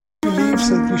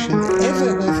if we should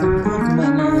ever have a good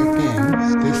manner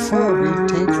again before we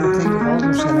take hold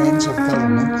of the hands of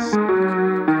government.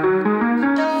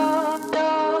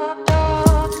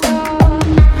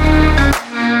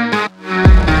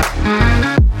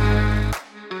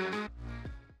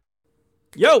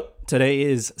 Yo, today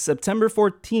is September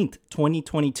 14th,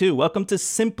 2022. Welcome to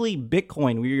Simply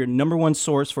Bitcoin. We're your number one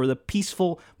source for the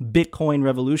peaceful Bitcoin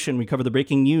revolution. We cover the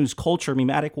breaking news, culture,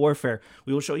 mimetic warfare.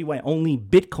 We will show you why only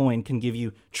Bitcoin can give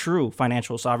you true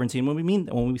financial sovereignty. And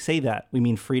when we say that, we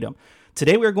mean freedom.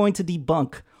 Today, we're going to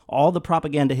debunk all the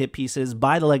propaganda hit pieces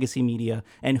by the legacy media.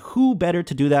 And who better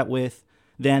to do that with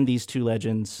than these two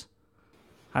legends?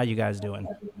 How you guys doing?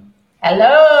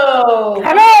 Hello.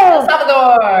 Hello.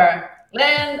 Salvador.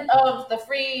 Land of the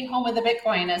free, home of the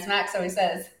Bitcoin, as Max always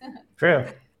says. True.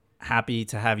 Happy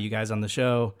to have you guys on the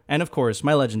show. And of course,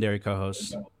 my legendary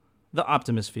co-host, the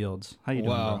Optimus Fields. How you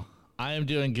doing, bro? I am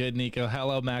doing good, Nico.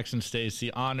 Hello, Max and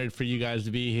Stacy. Honored for you guys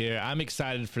to be here. I'm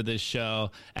excited for this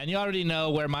show. And you already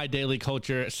know where my daily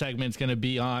culture segment's going to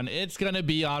be on. It's going to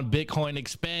be on Bitcoin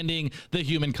expanding the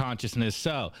human consciousness.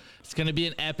 So it's going to be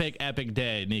an epic, epic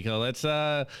day, Nico. Let's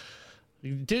do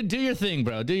your thing,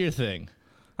 bro. Do your thing.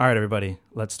 All right, everybody,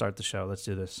 let's start the show. Let's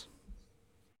do this.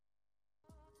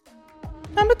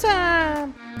 Number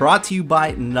time. Brought to you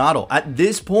by Nodl. At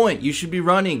this point, you should be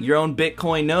running your own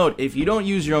Bitcoin node. If you don't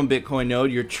use your own Bitcoin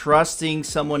node, you're trusting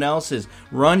someone else's.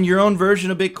 Run your own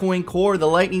version of Bitcoin Core, the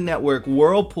Lightning Network,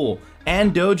 Whirlpool,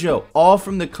 and Dojo, all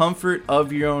from the comfort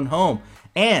of your own home.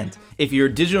 And if you're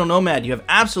a digital nomad, you have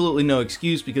absolutely no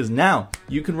excuse because now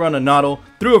you can run a Nodl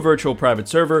through a virtual private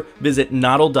server. Visit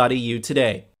nodl.eu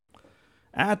today.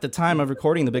 At the time of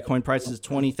recording, the Bitcoin price is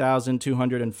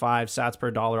 20,205 sats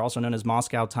per dollar, also known as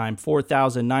Moscow time,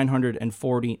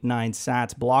 4,949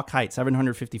 sats. Block height,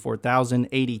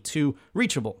 754,082.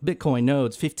 Reachable Bitcoin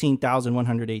nodes,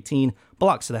 15,118.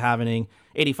 Blocks to the halving,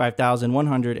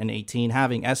 85,118.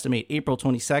 Halving estimate April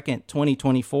 22nd,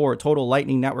 2024. Total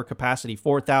Lightning Network capacity,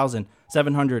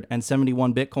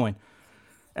 4,771 Bitcoin.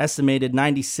 Estimated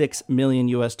 96 million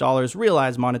US dollars.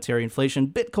 Realized monetary inflation.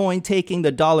 Bitcoin taking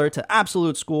the dollar to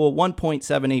absolute school,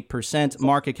 1.78%.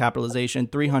 Market capitalization,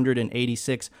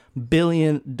 $386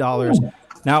 billion.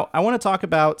 Now, I want to talk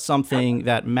about something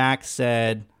that Max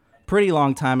said pretty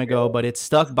long time ago, but it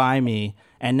stuck by me.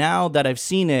 And now that I've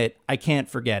seen it, I can't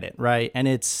forget it, right? And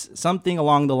it's something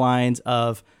along the lines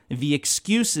of the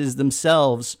excuses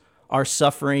themselves are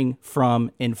suffering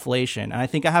from inflation. And I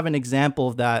think I have an example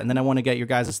of that, and then I want to get your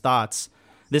guys' thoughts.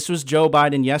 This was Joe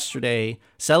Biden yesterday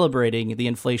celebrating the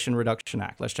Inflation Reduction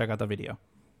Act. Let's check out the video.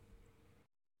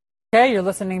 Okay, you're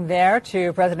listening there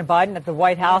to President Biden at the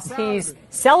White House. He's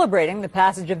celebrating the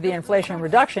passage of the Inflation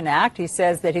Reduction Act. He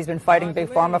says that he's been fighting Big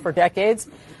Pharma for decades.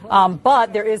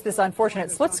 But there is this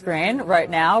unfortunate split screen right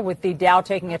now with the Dow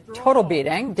taking a total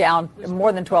beating, down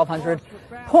more than 1,200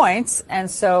 points.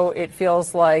 And so it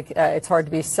feels like it's hard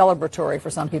to be celebratory for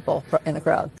some people in the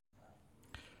crowd.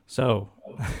 So,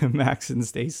 Max and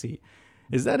Stacy,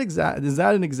 is that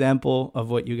an example of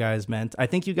what you guys meant? I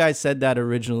think you guys said that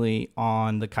originally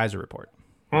on the Keiser report.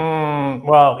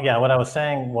 Well, yeah, what I was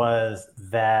saying was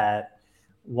that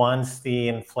once the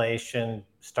inflation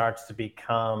starts to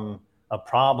become a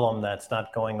problem that's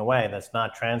not going away, that's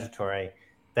not transitory,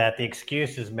 that the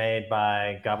excuses made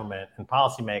by government and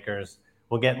policymakers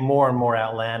will get more and more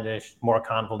outlandish, more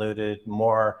convoluted,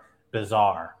 more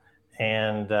bizarre.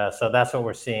 And so that's what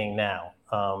we're seeing now,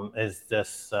 is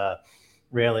this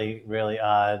really, really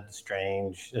odd,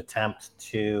 strange attempt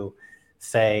to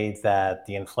say that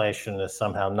the inflation is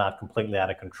somehow not completely out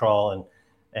of control.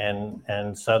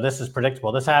 And so this is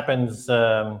predictable. This happens.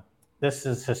 This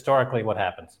is historically what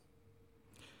happens.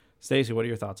 Stacy, what are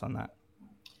your thoughts on that?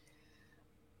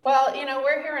 Well,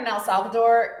 we're here in El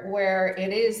Salvador, where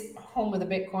it is home of the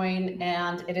Bitcoin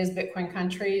and it is Bitcoin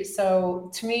country.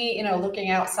 So to me, looking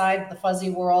outside the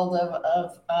fuzzy world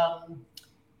of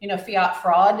fiat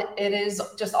fraud, it is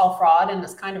just all fraud, and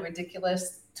it's kind of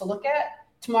ridiculous to look at.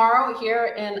 Tomorrow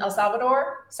here in El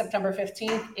Salvador, September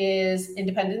 15th, is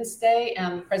Independence Day,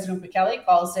 and President Bukele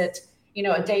calls it,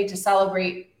 a day to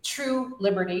celebrate true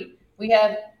liberty. We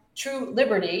have true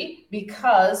liberty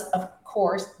because, of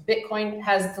course, Bitcoin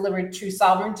has delivered true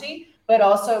sovereignty, but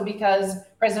also because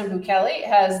President Bukele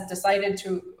has decided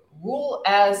to rule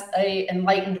as an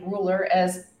enlightened ruler,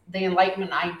 as the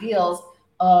Enlightenment ideals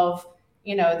of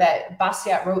that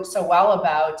Bastiat wrote so well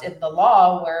about in the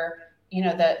law, where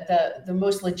the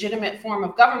most legitimate form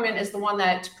of government is the one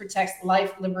that protects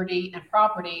life, liberty, and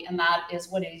property, and that is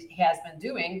what he has been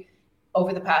doing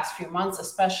over the past few months,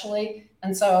 especially.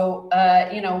 And so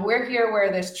we're here where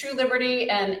there's true liberty,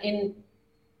 and in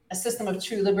a system of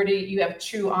true liberty, you have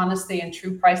true honesty and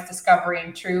true price discovery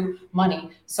and true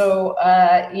money. So,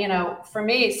 for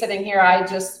me sitting here, I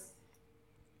just,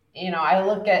 I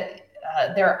look at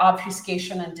their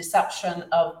obfuscation and deception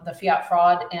of the fiat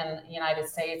fraud in the United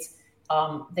States.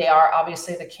 They are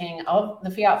obviously the king of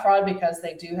the fiat fraud because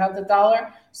they do have the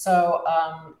dollar. So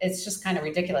it's just kind of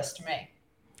ridiculous to me.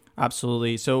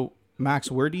 Absolutely. So, Max,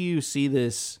 where do you see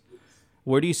this?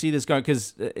 Where do you see this going?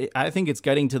 Because I think it's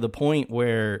getting to the point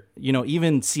where,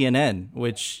 even CNN,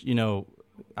 which,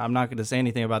 I'm not going to say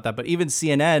anything about that, but even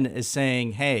CNN is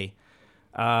saying, hey,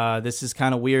 this is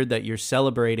kind of weird that you're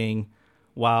celebrating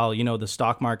while, the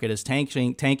stock market is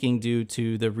tanking due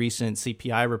to the recent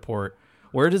CPI report.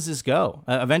 Where does this go?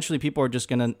 Eventually, people are just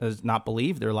going to not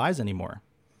believe their lies anymore.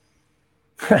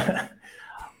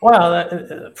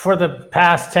 Well, for the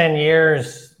past 10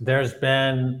 years, there's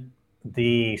been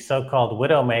the so-called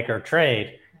widowmaker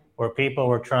trade, where people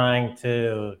were trying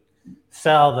to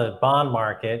sell the bond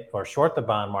market or short the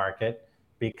bond market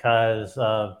because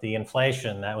of the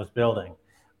inflation that was building.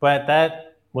 But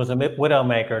that was a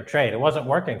widowmaker trade. It wasn't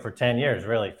working for 10 years,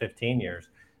 really 15 years,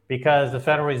 because the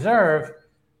Federal Reserve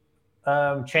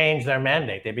changed their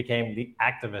mandate. They became the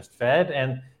activist Fed.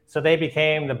 And so they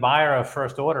became the buyer of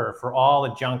first order for all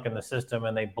the junk in the system,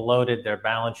 and they bloated their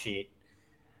balance sheet.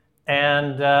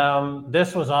 And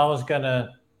this was always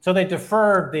so they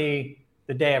deferred the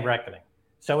day of reckoning.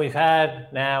 So we've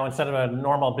had now, instead of a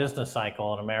normal business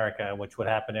cycle in America, which would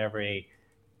happen every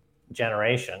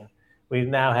generation, we've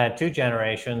now had 2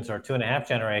 generations or 2.5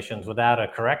 generations without a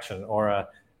correction or a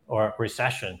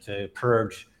recession to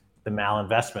purge the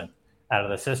malinvestment out of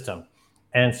the system.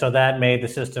 And so that made the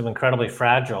system incredibly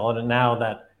fragile. And now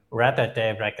that we're at that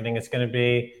day of reckoning, it's going to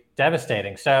be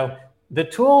devastating. So the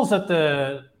tools that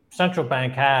the central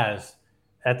bank has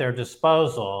at their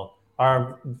disposal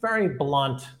are very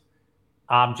blunt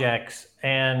objects,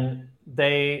 and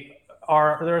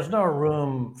there's no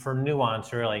room for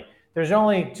nuance, really. There's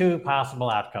only 2 possible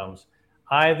outcomes.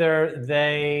 Either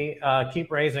they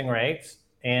keep raising rates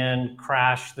and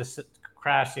crash the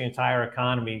entire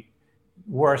economy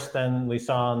worse than we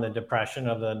saw in the Depression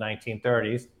of the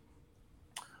 1930s,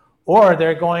 or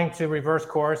they're going to reverse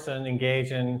course and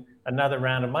engage in another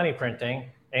round of money printing,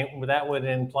 and that would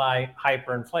imply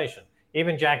hyperinflation.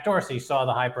 Even Jack Dorsey saw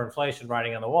the hyperinflation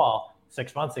writing on the wall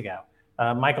 6 months ago.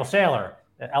 Michael Saylor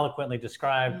eloquently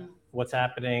described what's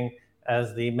happening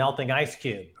as the melting ice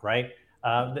cube, right?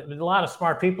 A lot of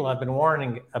smart people have been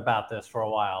warning about this for a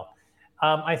while.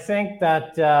 I think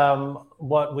that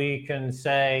what we can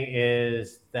say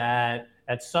is that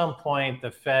at some point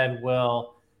the Fed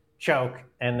will choke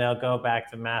and they'll go back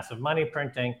to massive money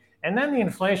printing, and then the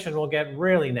inflation will get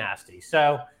really nasty.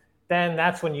 So then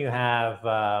that's when you have,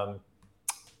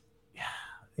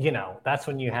 that's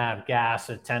when you have gas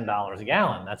at $10 a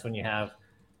gallon. That's when you have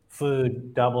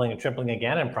food doubling and tripling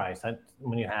again in price. That's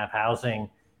when you have housing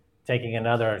taking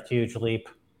another huge leap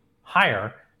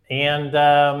higher. And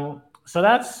so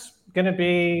that's going to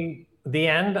be the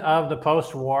end of the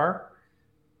post-war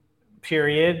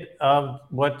period of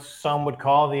what some would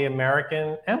call the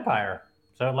American empire.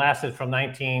 So it lasted from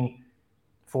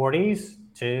 1940s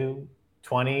to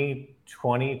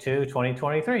 2022,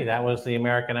 2023. That was the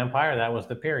American empire. That was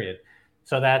the period.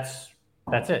 So that's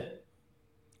it.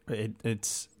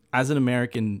 It's as an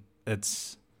American,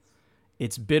 it's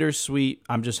bittersweet.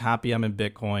 I'm just happy I'm in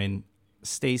Bitcoin.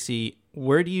 Stacy,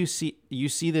 where do you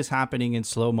see this happening in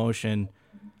slow motion?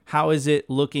 How is it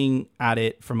looking at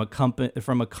it from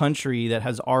a country that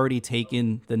has already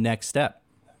taken the next step?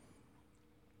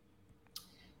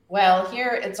 Well,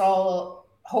 here it's all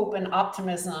hope and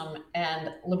optimism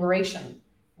and liberation.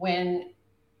 When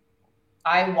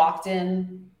I walked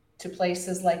in to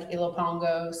places like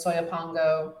Ilopango,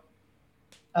 Soyapango,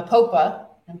 Apopa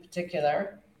in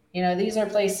particular, these are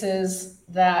places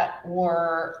that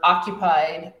were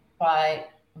occupied by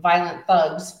violent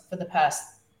thugs for the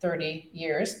past 30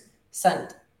 years,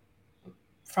 sent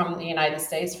from the United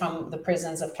States, from the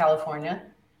prisons of California.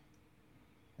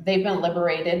 They've been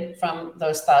liberated from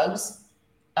those thugs.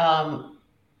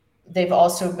 They've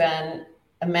also been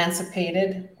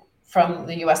emancipated from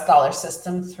the US dollar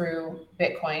system through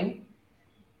Bitcoin.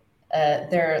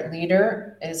 Their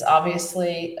leader is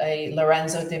obviously a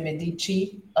Lorenzo de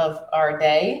Medici of our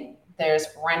day. There's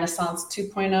Renaissance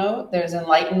 2.0. There's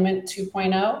Enlightenment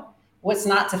 2.0. What's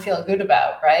not to feel good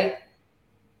about, right?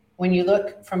 When you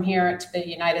look from here to the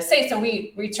United States, and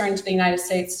we return to the United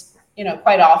States,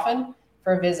 quite often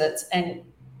for visits. And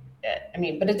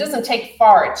but it doesn't take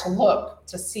far to look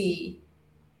to see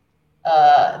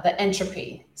the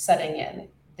entropy setting in,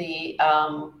 the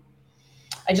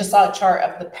I just saw a chart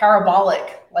of the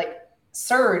parabolic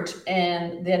surge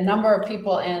in the number of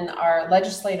people in our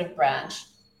legislative branch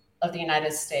of the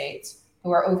United States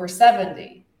who are over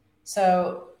 70.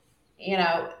 So,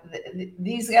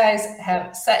 these guys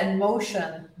have set in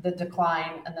motion the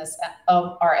decline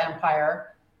of our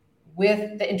empire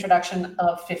with the introduction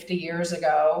of 50 years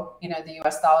ago, the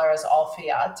US dollar is all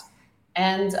fiat.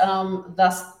 And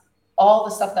thus all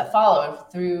the stuff that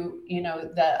followed through,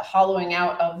 the hollowing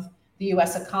out of the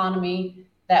US economy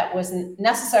that was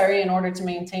necessary in order to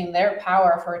maintain their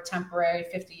power for a temporary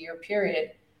 50-year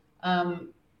period.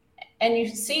 And you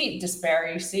see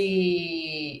despair. You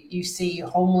see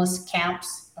homeless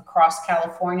camps across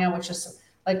California, which is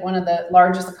one of the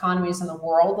largest economies in the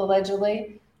world,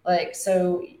 allegedly.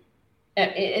 So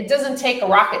it doesn't take a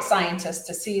rocket scientist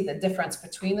to see the difference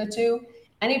between the two.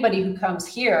 Anybody who comes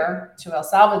here to El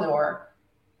Salvador,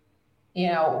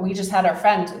 we just had our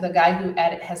friend, the guy who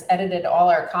has edited all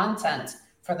our content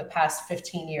for the past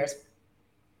 15 years.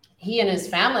 He and his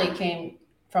family came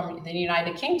from the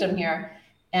United Kingdom here.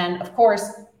 And of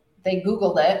course, they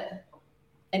Googled it.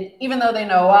 And even though they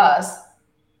know us,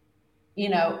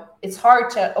 it's hard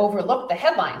to overlook the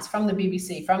headlines from the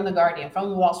BBC, from the Guardian,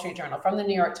 from the Wall Street Journal, from the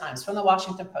New York Times, from the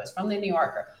Washington Post, from the New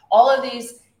Yorker. All of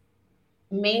these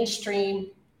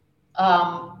mainstream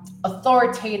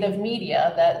authoritative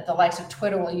media that the likes of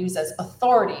Twitter will use as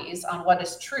authorities on what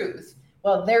is truth.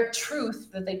 Well, their truth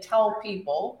that they tell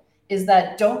people is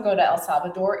that don't go to El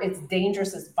Salvador. It's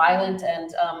dangerous, it's violent,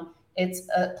 and it's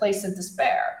a place of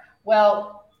despair.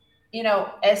 Well,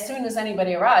 as soon as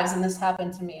anybody arrives, and this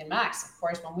happened to me and Max, of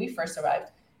course, when we first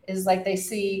arrived, is they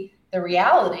see the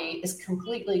reality is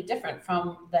completely different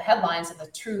from the headlines and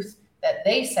the truth that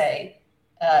they say,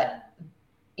 that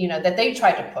they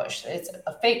try to push. It's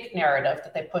a fake narrative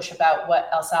that they push about what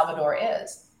El Salvador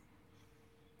is.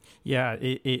 Yeah,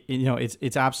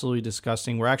 it's absolutely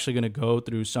disgusting. We're actually going to go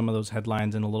through some of those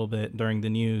headlines in a little bit during the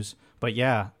news. But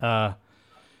yeah,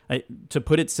 to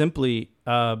put it simply,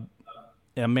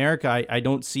 America, I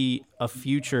don't see a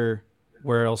future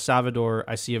where El Salvador,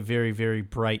 I see a very, very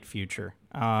bright future.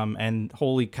 And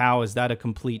holy cow, is that a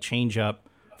complete change up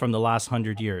from the last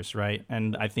 100 years, right?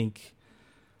 And I think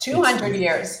 200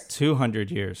 years. 200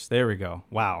 years. There we go.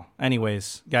 Wow.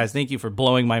 Anyways, guys, thank you for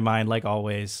blowing my mind like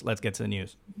always. Let's get to the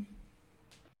news.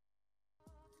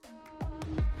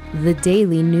 The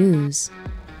Daily News.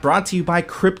 Brought to you by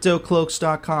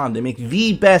CryptoCloaks.com. They make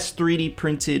the best 3D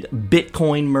printed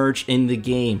Bitcoin merch in the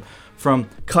game. From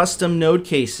custom node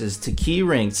cases to key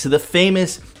rings to the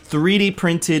famous 3D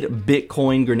printed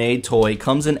Bitcoin grenade toy.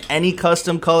 Comes in any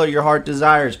custom color your heart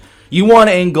desires. You want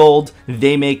it in gold,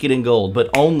 they make it in gold, but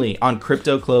only on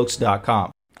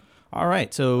CryptoCloaks.com. All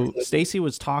right, so Stacy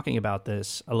was talking about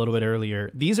this a little bit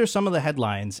earlier. These are some of the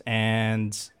headlines,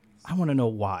 and I want to know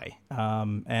why.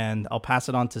 And I'll pass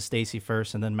it on to Stacy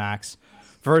first and then Max.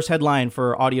 First headline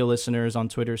for audio listeners on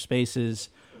Twitter Spaces.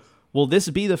 This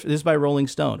is by Rolling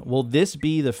Stone. Will this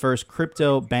be the first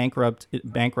crypto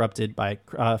bankrupted by,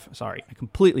 I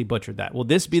completely butchered that. Will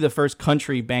this be the first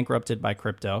country bankrupted by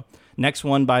crypto? Next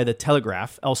one by The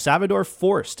Telegraph. El Salvador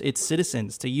forced its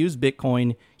citizens to use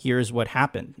Bitcoin. Here's what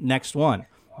happened. Next one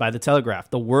by The Telegraph.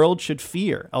 The world should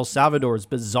fear El Salvador's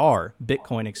bizarre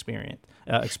Bitcoin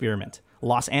experiment.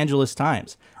 Los Angeles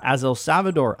Times. As El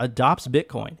Salvador adopts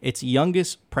Bitcoin, its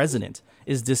youngest president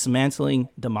is dismantling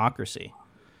democracy.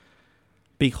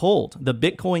 Behold, the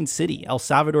Bitcoin city, El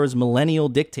Salvador's millennial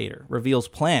dictator, reveals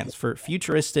plans for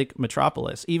futuristic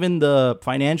metropolis. Even the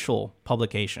financial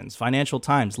publications, Financial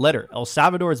Times, letter, El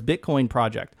Salvador's Bitcoin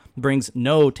project brings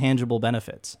no tangible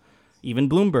benefits. Even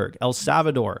Bloomberg, El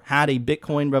Salvador had a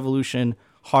Bitcoin revolution.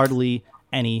 Hardly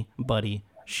anybody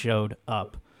showed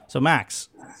up. So Max,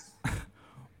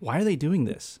 why are they doing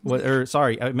this?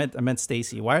 I meant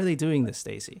Stacy. Why are they doing this,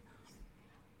 Stacy?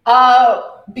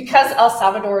 Because El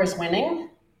Salvador is winning,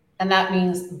 and that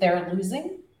means they're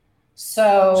losing.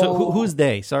 So who's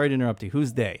they? Sorry to interrupt you.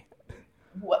 Who's they?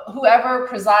 Whoever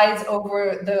presides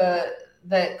over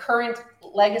the current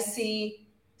legacy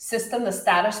system, the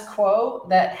status quo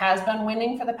that has been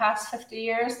winning for the past 50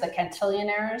 years, the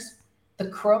cantillionaires, the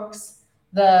crooks,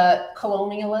 the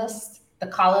colonialists, the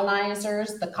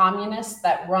colonizers, the communists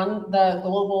that run the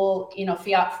global,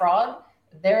 fiat fraud.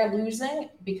 They're losing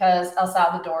because El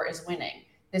Salvador is winning.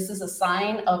 This is a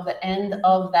sign of the end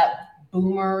of that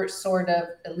boomer sort of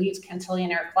elite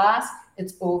cantillionaire class.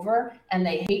 It's over, and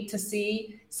they hate to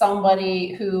see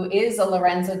somebody who is a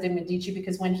Lorenzo de Medici,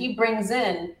 because when he brings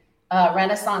in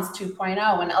Renaissance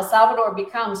 2.0, when El Salvador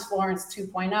becomes Florence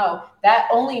 2.0, that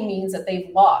only means that they've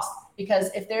lost.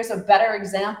 Because if there's a better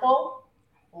example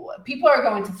people are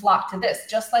going to flock to this,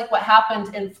 just like what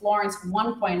happened in Florence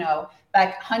 1.0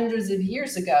 back hundreds of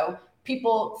years ago.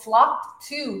 People flocked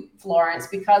to Florence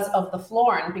because of the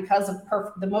florin, because of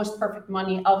the most perfect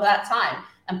money of that time.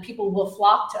 And people will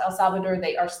flock to El Salvador.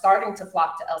 They are starting to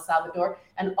flock to El Salvador.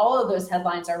 And all of those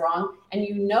headlines are wrong. And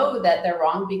you know that they're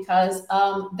wrong because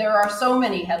there are so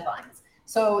many headlines.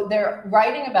 So they're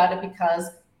writing about it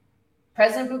because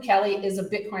President Bukele is a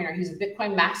Bitcoiner. He's a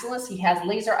Bitcoin maximalist. He has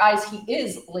laser eyes. He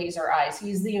is laser eyes.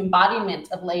 He's the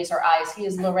embodiment of laser eyes. He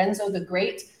is Lorenzo the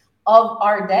Great of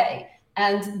our day.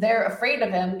 And they're afraid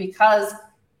of him because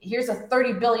here's a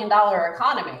 $30 billion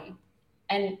economy.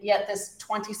 And yet this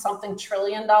 20-something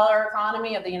trillion dollar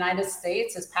economy of the United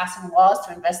States is passing laws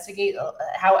to investigate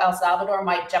how El Salvador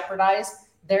might jeopardize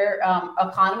their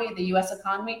economy, the U.S.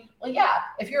 economy. Well, yeah,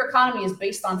 if your economy is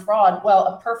based on fraud, well,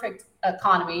 a perfect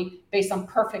economy based on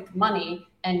perfect money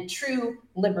and true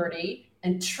liberty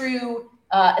and true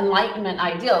Enlightenment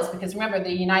ideals, because remember,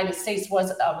 the United States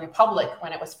was a republic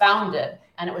when it was founded,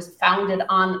 and it was founded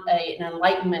on an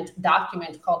Enlightenment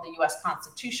document called the U.S.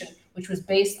 Constitution, which was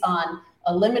based on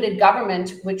a limited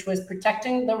government, which was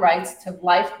protecting the rights to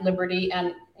life, liberty,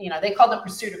 and, they called it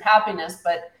pursuit of happiness,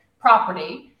 but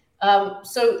property.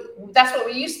 So that's what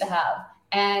we used to have.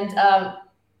 And,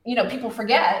 people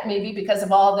forget, maybe because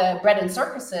of all the bread and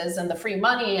circuses and the free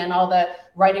money and all the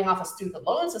writing off of student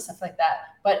loans and stuff like that.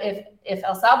 But if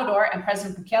El Salvador and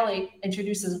President Bukele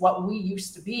introduces what we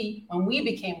used to be when we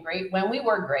became great, when we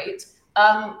were great,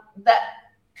 that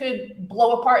could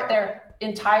blow apart their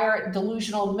entire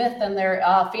delusional myth and their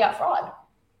fiat fraud.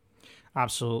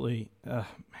 Absolutely.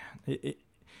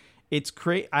 It's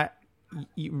great. I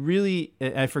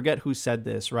forget who said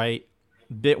this, right?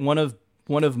 One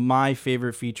of my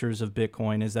favorite features of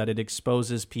Bitcoin is that it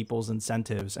exposes people's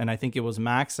incentives. And I think it was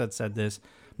Max that said this.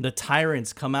 The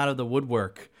tyrants come out of the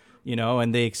woodwork,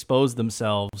 and they expose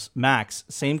themselves. Max,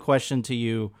 same question to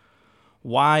you.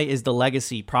 Why is the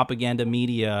legacy propaganda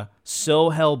media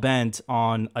so hell-bent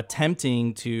on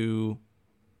attempting to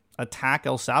attack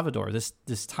El Salvador,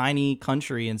 this tiny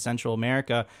country in Central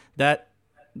America that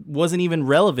wasn't even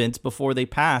relevant before they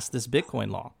passed this Bitcoin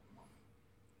law?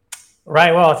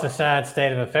 Right. Well, it's a sad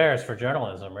state of affairs for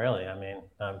journalism, really. I mean,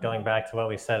 going back to what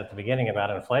we said at the beginning about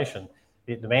inflation,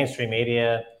 the mainstream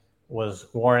media was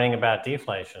warning about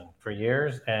deflation for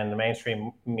years, and the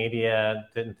mainstream media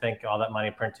didn't think all that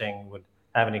money printing would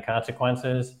have any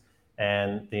consequences.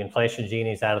 And the inflation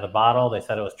genie's out of the bottle. They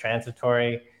said it was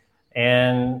transitory.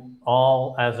 And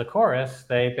all as a chorus,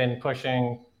 they've been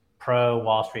pushing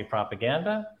pro-Wall Street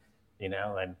propaganda.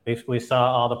 And we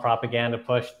saw all the propaganda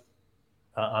pushed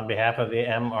on behalf of the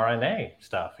mRNA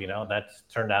stuff. That's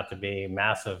turned out to be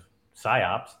massive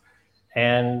psyops.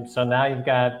 And so now you've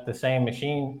got the same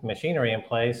machinery in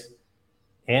place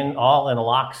all in a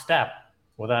lockstep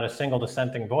without a single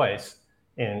dissenting voice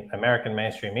in American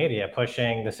mainstream media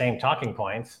pushing the same talking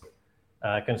points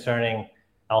concerning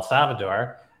El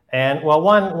Salvador. And well,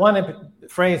 one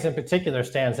phrase in particular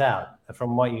stands out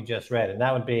from what you just read, and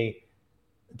that would be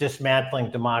dismantling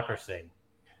democracy.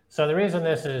 So the reason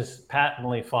this is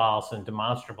patently false and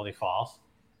demonstrably false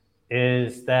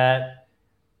is that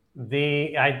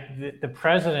the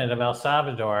president of El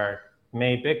Salvador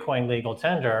made Bitcoin legal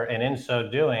tender, and in so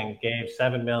doing gave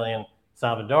 7 million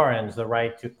Salvadorans the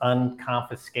right to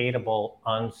unconfiscatable,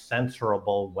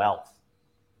 uncensorable wealth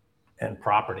and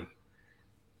property.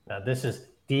 Now, this is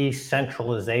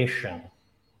decentralization,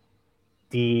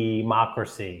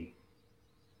 democracy.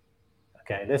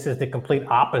 Okay, this is the complete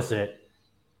opposite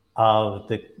of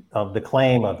the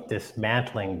claim of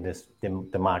dismantling this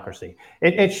democracy.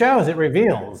 It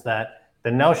reveals that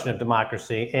the notion of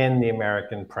democracy in the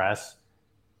American press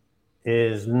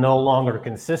is no longer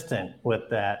consistent with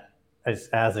that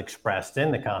as expressed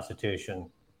in the Constitution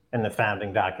and the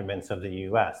founding documents of the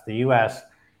U.S. The U.S.,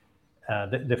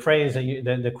 the phrase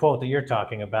the quote that you're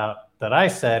talking about that I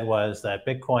said was that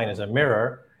Bitcoin is a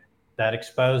mirror that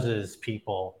exposes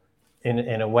people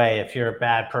in a way. If you're a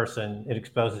bad person, it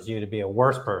exposes you to be a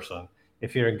worse person.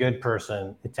 If you're a good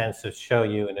person, it tends to show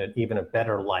you in even a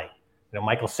better light.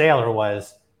 Michael Saylor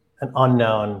was an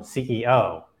unknown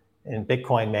CEO, and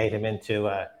Bitcoin made him into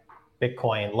a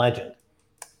Bitcoin legend.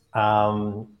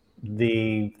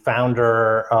 The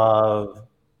founder of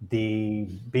the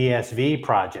BSV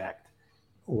project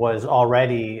was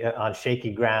already on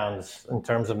shaky grounds in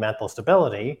terms of mental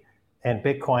stability, and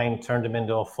Bitcoin turned him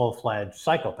into a full-fledged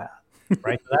psychopath.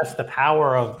 Right, so that's the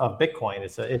power of Bitcoin.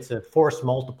 It's a force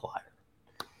multiplier.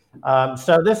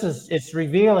 So it's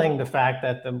revealing the fact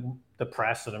that the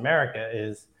press in America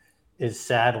is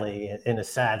sadly in a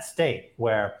sad state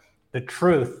where the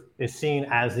truth is seen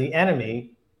as the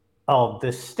enemy of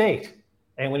the state.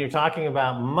 And when you're talking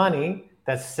about money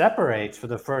that separates for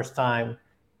the first time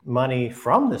money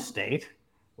from the state,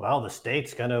 well, the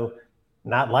state's going to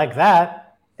not like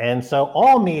that. And so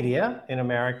all media in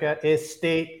America is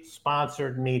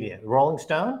state-sponsored media. Rolling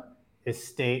Stone is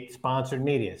state-sponsored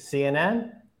media.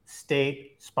 CNN,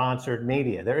 state-sponsored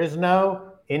media. There is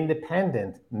no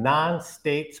independent,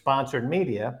 non-state-sponsored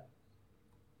media,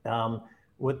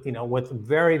 with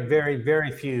very, very,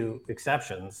 very few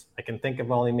exceptions. I can think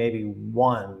of only maybe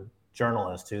one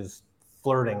journalist who's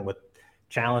flirting with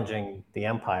challenging the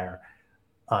empire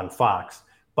on Fox.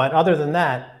 But other than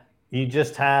that, you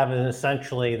just have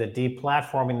essentially the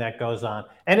deplatforming that goes on.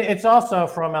 And it's also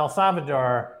from El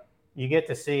Salvador, you get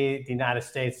to see the United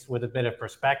States with a bit of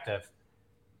perspective.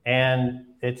 And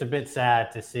it's a bit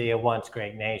sad to see a once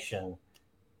great nation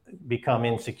become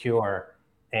insecure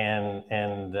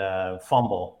and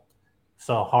fumble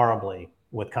so horribly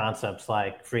with concepts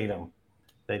like freedom.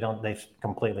 They've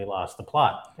completely lost the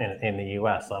plot in the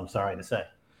U.S., I'm sorry to say.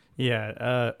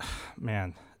 Yeah,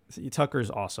 man,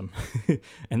 Tucker's awesome.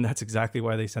 And that's exactly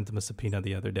why they sent him a subpoena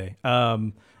the other day.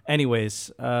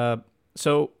 Anyways,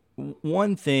 so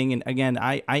one thing, and again,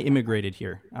 I immigrated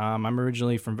here. I'm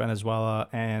originally from Venezuela,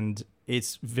 and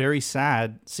it's very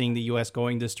sad seeing the U.S.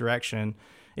 going this direction.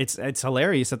 It's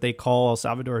hilarious that they call El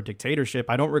Salvador a dictatorship.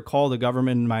 I don't recall the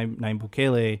government in Nayib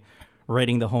Bukele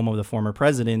raiding the home of the former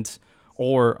president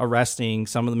or arresting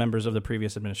some of the members of the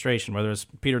previous administration, whether it's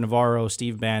Peter Navarro,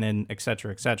 Steve Bannon, et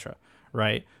cetera,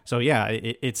 right? So yeah,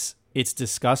 it's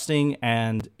disgusting,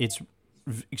 and it's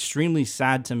extremely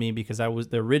sad to me because I was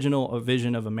the original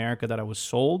vision of America that I was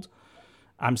sold.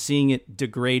 I'm seeing it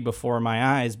degrade before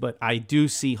my eyes, but I do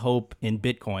see hope in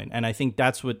Bitcoin, and I think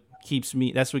that's what keeps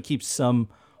some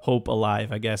hope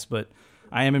alive, I guess. But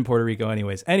I am in Puerto Rico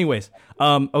anyways.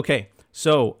 Okay.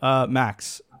 So,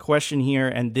 Max, question here,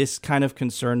 and this kind of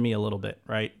concerned me a little bit,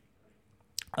 right?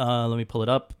 Let me pull it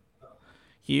up.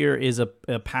 Here is a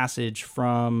passage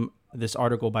from this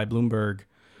article by Bloomberg. It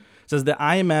says the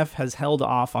IMF has held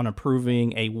off on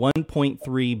approving a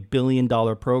 $1.3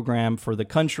 billion program for the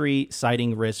country,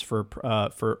 citing risks from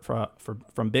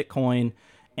Bitcoin.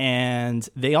 And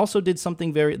they also did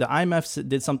something the IMF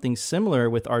did something similar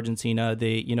with Argentina.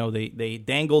 They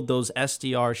dangled those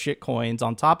SDR shitcoins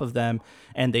on top of them,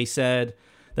 and they said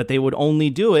that they would only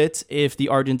do it if the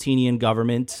Argentinian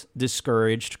government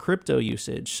discouraged crypto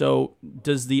usage. So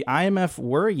does the IMF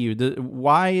worry you?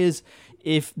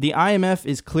 If the IMF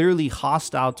is clearly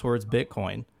hostile towards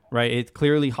Bitcoin, right? It's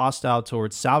clearly hostile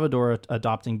towards Salvador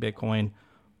adopting Bitcoin.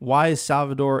 Why is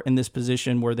Salvador in this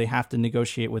position where they have to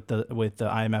negotiate with the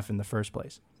IMF in the first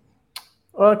place?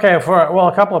 Okay, a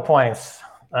couple of points.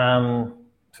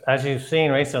 As you've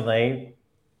seen recently,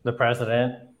 the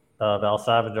president of El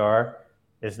Salvador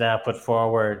has now put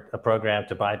forward a program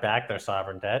to buy back their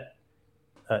sovereign debt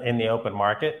in the open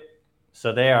market.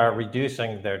 So they are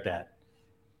reducing their debt.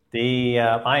 The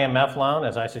IMF loan,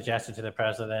 as I suggested to the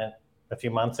president a few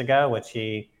months ago, which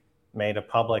he made a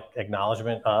public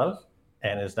acknowledgement of,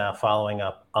 and is now following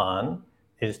up on,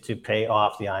 is to pay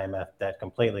off the IMF debt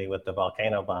completely with the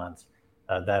volcano bonds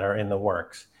that are in the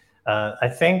works. I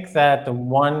think that the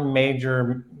one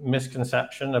major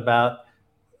misconception about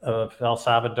El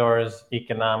Salvador's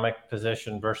economic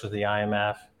position versus the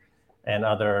IMF and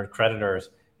other creditors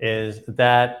is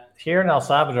that here in El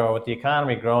Salvador, with the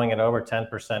economy growing at over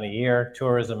 10% a year,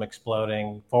 tourism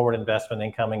exploding, forward investment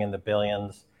incoming in the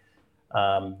billions,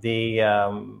 all the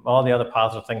other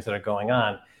positive things that are going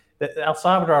on, El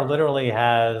Salvador literally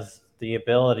has the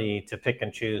ability to pick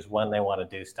and choose when they want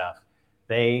to do stuff.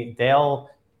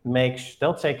 They'll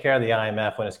take care of the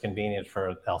IMF when it's convenient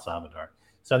for El Salvador.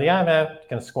 So the IMF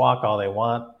can squawk all they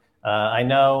want. I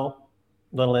know,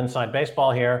 little inside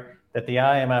baseball here, that the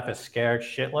IMF is scared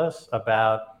shitless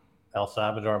about El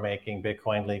Salvador making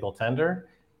Bitcoin legal tender.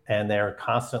 And they're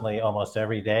constantly, almost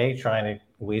every day, trying to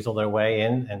weasel their way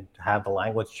in and have the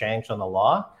language changed on the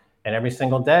law. And every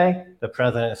single day, the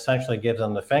president essentially gives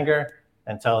them the finger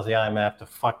and tells the IMF to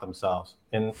fuck themselves.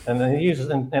 And then he uses,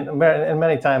 and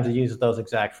many times he uses those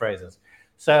exact phrases.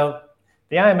 So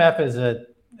the IMF is a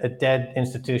dead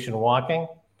institution walking.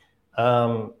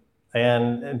 And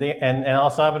El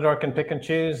Salvador can pick and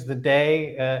choose the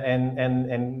day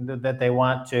and that they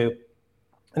want to.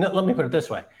 And let me put it this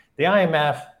way. The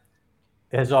IMF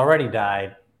has already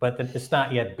died, but it's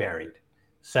not yet buried.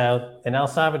 So, and El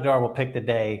Salvador will pick the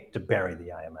day to bury the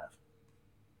IMF.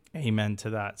 Amen to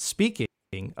that. Speaking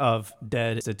of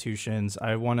dead institutions,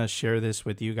 I want to share this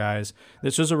with you guys.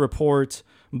 This was a report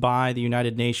by the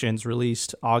United Nations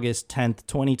released August 10th,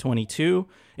 2022.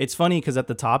 It's funny because at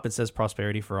the top it says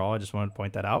prosperity for all. I just wanted to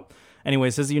point that out. Anyway,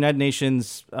 it says the United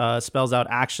Nations spells out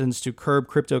actions to curb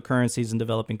cryptocurrencies in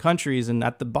developing countries. And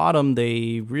at the bottom,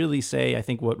 they really say, I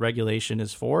think, what regulation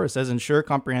is for. It says ensure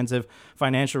comprehensive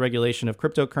financial regulation of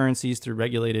cryptocurrencies through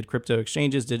regulated crypto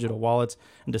exchanges, digital wallets,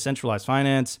 and decentralized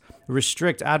finance.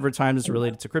 Restrict advertisements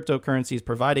related to cryptocurrencies.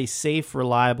 Provide a safe,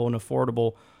 reliable, and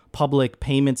affordable public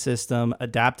payment system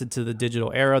adapted to the digital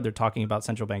era. They're talking about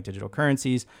central bank digital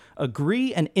currencies.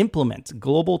 Agree and implement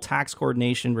global tax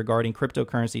coordination regarding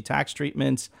cryptocurrency tax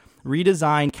treatments.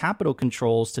 Redesign capital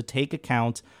controls to take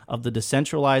account of the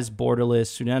decentralized, borderless,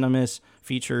 pseudonymous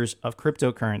features of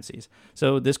cryptocurrencies.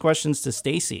 So this question's to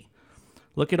Stacy.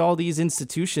 Look at all these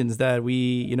institutions that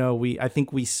I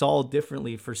think we saw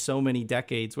differently for so many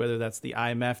decades, whether that's the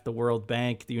IMF, the World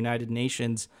Bank, the United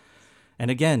Nations. And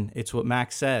again, it's what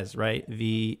Max says, right?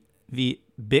 The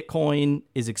Bitcoin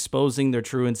is exposing their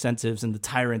true incentives and the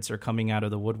tyrants are coming out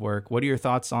of the woodwork. What are your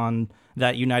thoughts on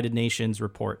that United Nations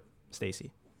report,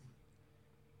 Stacy?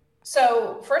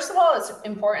 So first of all, it's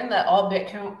important that all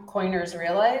Bitcoiners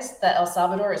realize that El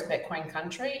Salvador is Bitcoin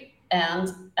country.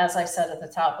 And as I said at the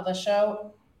top of the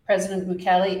show, President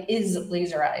Bukele is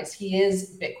laser eyes. He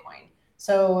is Bitcoin.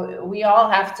 So we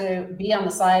all have to be on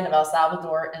the side of El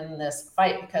Salvador in this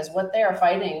fight, because what they are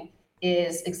fighting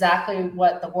is exactly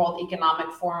what the World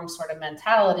Economic Forum sort of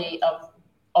mentality of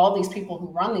all these people who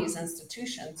run these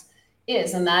institutions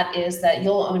is. And that is that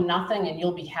you'll own nothing and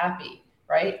you'll be happy,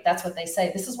 right? That's what they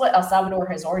say. This is what El Salvador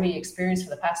has already experienced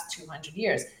for the past 200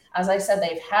 years. As I said,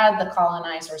 they've had the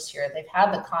colonizers here. They've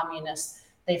had the communists.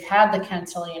 They've had the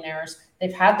cantillionaires.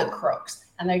 They've had the crooks,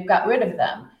 and they've got rid of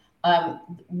them.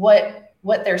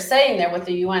 What they're saying there, what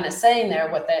the UN is saying there,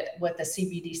 what the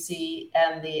CBDC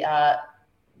and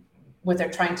what they're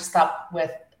trying to stop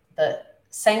with the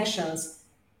sanctions,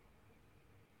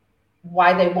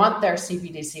 why they want their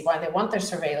CBDC, why they want their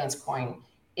surveillance coin,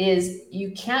 is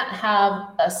you can't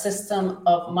have a system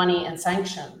of money and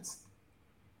sanctions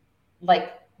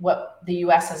like what the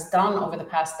US has done over the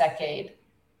past decade.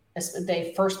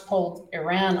 They first pulled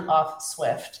Iran off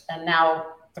SWIFT, and now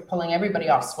they're pulling everybody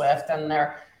off SWIFT, and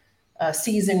they're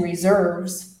seizing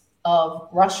reserves of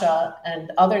Russia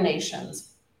and other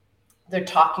nations. They're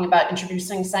talking about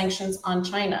introducing sanctions on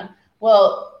China.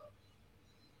 Well,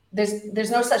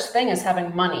 there's no such thing as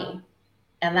having money,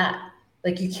 and that,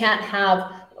 like, you can't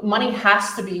have money.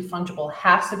 Has to be fungible,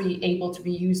 has to be able to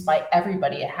be used by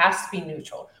everybody. It has to be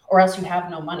neutral, or else you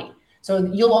have no money. So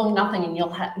you'll own nothing and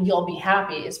you'll be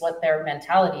happy is what their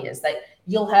mentality is. That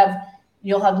you'll have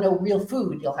no real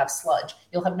food, you'll have sludge.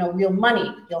 You'll have no real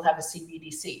money, you'll have a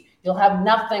CBDC. You'll have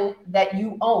nothing that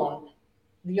you own.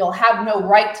 You'll have no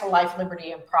right to life,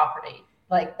 liberty, and property.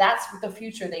 Like, that's the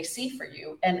future they see for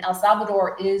you. And El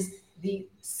Salvador is the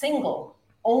single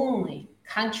only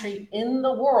country in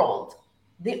the world,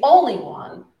 the only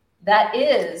one that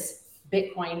is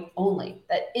Bitcoin only,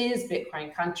 that is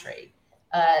Bitcoin country.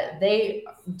 They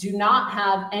do not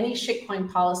have any shitcoin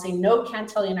policy, no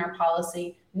cantillionaire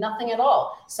policy, nothing at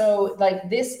all. So, like,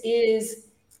 this is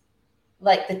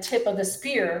like the tip of the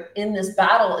spear in this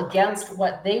battle against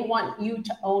what they want you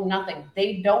to own nothing.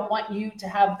 They don't want you to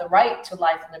have the right to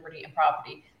life, liberty, and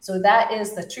property. So that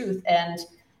is the truth. And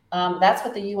that's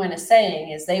what the UN is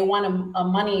saying, is they want a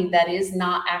money that is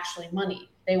not actually money.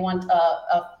 They want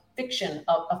a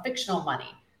fictional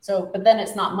money. So, but then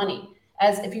it's not money.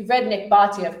 As if you've read Nick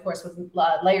Bhatia, of course, with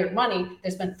Layered Money,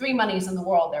 there's been three monies in the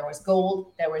world. There was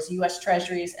gold, there was US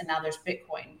treasuries, and now there's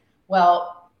Bitcoin.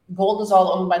 Well, gold is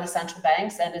all owned by the central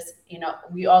banks, and it's,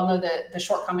 we all know the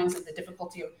shortcomings of the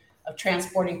difficulty of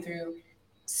transporting through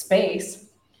space.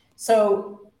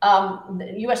 So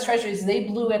the US treasuries, they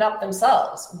blew it up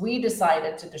themselves. We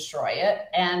decided to destroy it,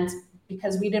 and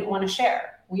because we didn't want to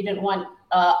share. We didn't want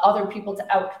other people to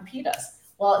outcompete us.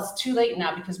 Well, it's too late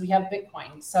now because we have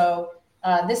Bitcoin. So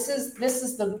this is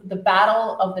the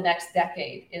battle of the next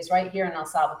decade, is right here in El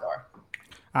Salvador.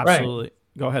 Absolutely. Right.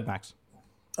 Go ahead, Max.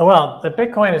 Well, the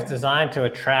Bitcoin is designed to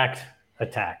attract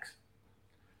attacks.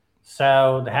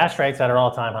 So the hash rate's at an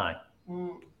all-time high.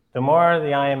 The more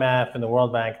the IMF and the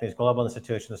World Bank, these global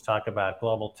institutions, talk about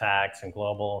global tax and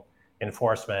global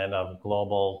enforcement of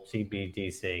global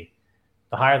CBDC,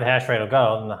 the higher the hash rate will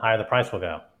go, and the higher the price will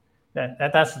go.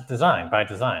 That's by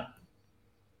design.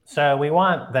 So we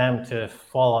want them to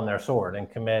fall on their sword and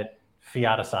commit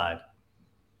fiaticide.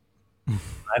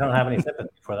 I don't have any sympathy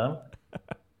for them.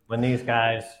 When these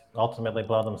guys ultimately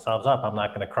blow themselves up, I'm not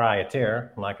going to cry a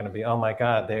tear. I'm not going to be, oh my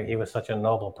God, he was such a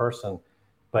noble person,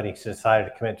 but he decided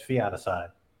to commit fiaticide.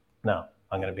 No,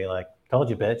 I'm going to be like, told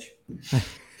you, bitch.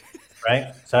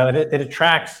 Right? So it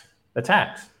attracts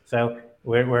attacks. So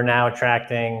we're now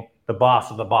attracting the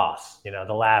boss of the boss,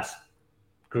 the last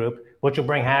group, which will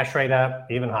bring hash rate up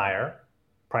even higher.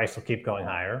 Price will keep going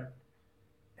higher.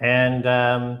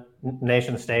 And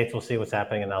nation states will see what's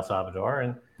happening in El Salvador.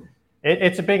 And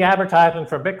it's a big advertisement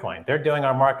for Bitcoin. They're doing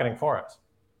our marketing for us.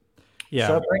 Yeah.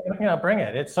 So bring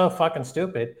it. It's so fucking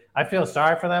stupid. I feel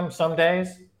sorry for them some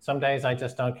days. Some days I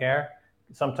just don't care.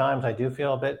 Sometimes I do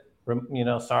feel a bit,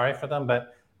 sorry for them.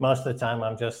 But most of the time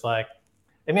I'm just like,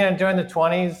 during the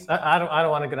 20s, I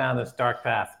don't want to go down this dark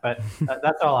path. But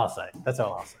that's all I'll say. That's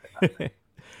all I'll say.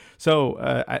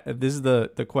 So this is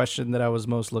the question that I was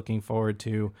most looking forward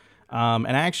to. And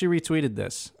I actually retweeted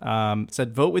this. It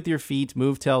said, vote with your feet,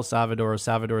 move to El Salvador.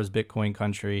 Salvador is Bitcoin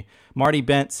country. Marty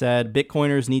Bent said,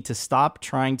 Bitcoiners need to stop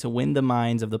trying to win the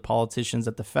minds of the politicians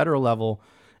at the federal level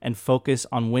and focus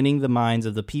on winning the minds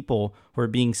of the people who are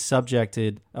being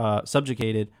subjugated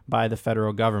by the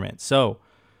federal government. So,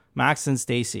 Max and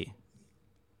Stacy,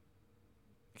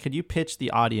 could you pitch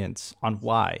the audience on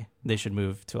why they should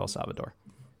move to El Salvador?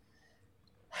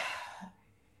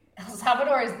 El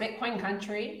Salvador is Bitcoin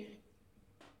country.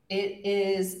 It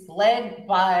is led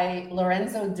by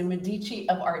Lorenzo de Medici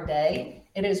of our day.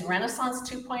 It is Renaissance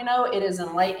 2.0. It is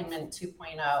Enlightenment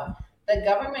 2.0. The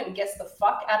government gets the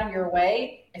fuck out of your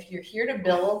way if you're here to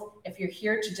build, if you're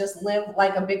here to just live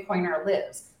like a Bitcoiner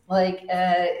lives. Like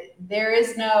there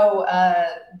is no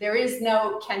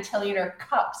cantilever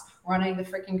cups running the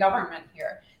freaking government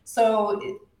here. So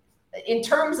in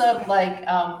terms of like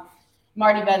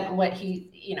Marty Bent, what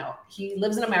he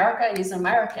lives in America, he's an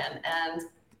American, and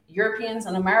Europeans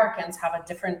and Americans have a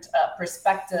different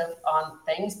perspective on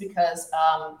things because,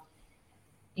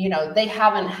 they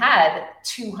haven't had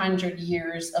 200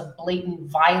 years of blatant,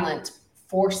 violent,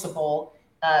 forcible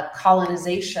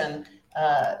colonization,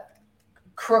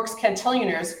 crooks,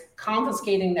 cantillionaires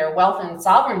confiscating their wealth and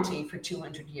sovereignty for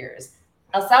 200 years.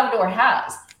 El Salvador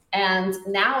has. And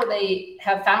now they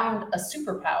have found a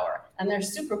superpower. And their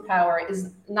superpower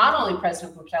is not only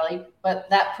President Bukele, but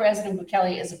that President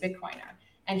Bukele is a Bitcoiner.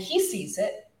 And he sees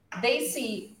it.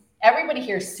 Everybody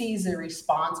here sees the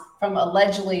response from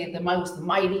allegedly the most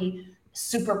mighty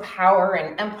superpower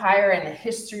and empire in the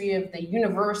history of the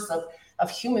universe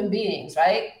of human beings,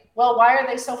 right? Well, why are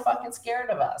they so fucking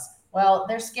scared of us? Well,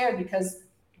 they're scared because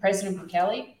President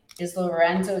Bukele is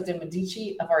Lorenzo de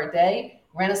Medici of our day.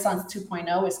 Renaissance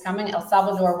 2.0 is coming. El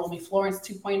Salvador will be Florence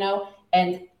 2.0.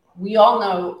 And we all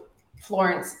know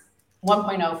Florence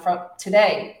 1.0 from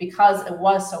today because it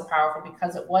was so powerful,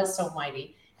 because it was so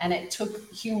mighty. And it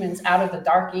took humans out of the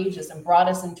dark ages and brought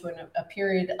us into a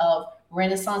period of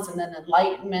Renaissance and then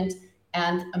Enlightenment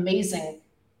and amazing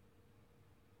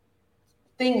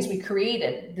things we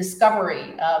created,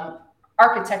 discovery,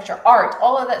 architecture, art,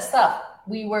 all of that stuff.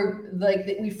 We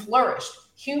flourished.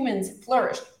 Humans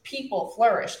flourished. People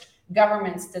flourished.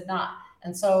 Governments did not.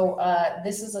 And so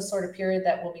this is a sort of period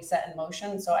that will be set in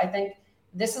motion. So I think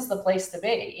this is the place to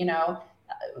be.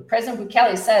 President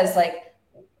Bukele says, like,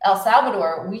 El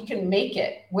Salvador, we can make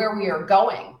it where we are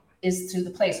going is to the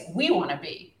place we want to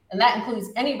be. And that includes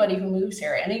anybody who moves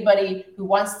here, anybody who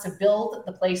wants to build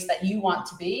the place that you want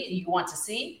to be, you want to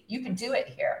see, you can do it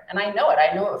here. And I know it.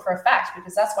 I know it for a fact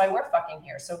because that's why we're fucking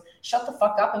here. So shut the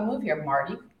fuck up and move here,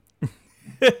 Marty.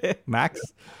 Max?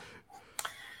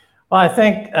 Well, I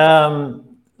think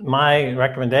my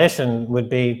recommendation would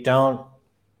be don't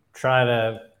try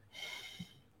to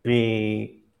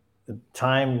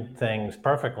time things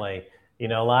perfectly. A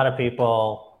lot of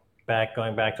people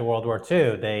going back to World War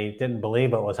II, they didn't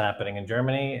believe what was happening in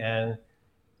Germany and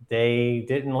they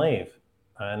didn't leave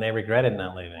and they regretted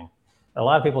not leaving. A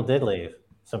lot of people did leave,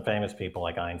 some famous people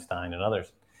like Einstein and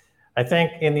others. I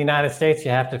think in the United States,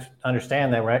 you have to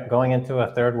understand that we're going into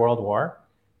a third world war.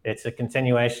 It's a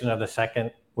continuation of the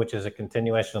second, which is a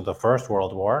continuation of the First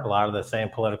World War. A lot of the same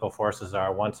political forces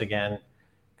are once again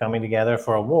coming together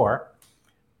for a war.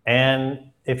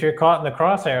 And if you're caught in the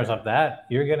crosshairs of that,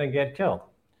 you're going to get killed.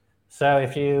 So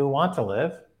if you want to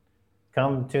live,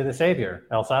 come to the savior,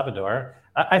 El Salvador.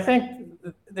 I think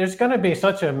there's going to be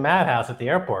such a madhouse at the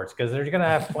airports because they're going to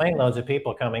have plane loads of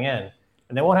people coming in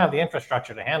and they won't have the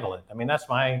infrastructure to handle it.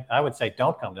 I would say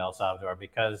don't come to El Salvador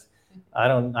because I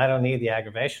don't need the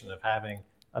aggravation of having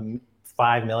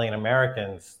 5 million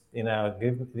Americans,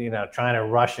 trying to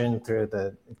rush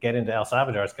get into El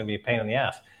Salvador. It's going to be a pain in the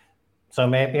ass. So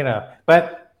maybe,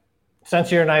 but since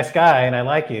you're a nice guy and I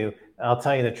like you, I'll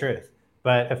tell you the truth.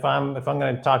 But if I'm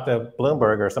going to talk to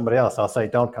Bloomberg or somebody else, I'll say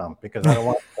don't come because I don't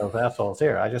want those assholes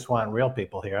here. I just want real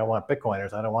people here. I want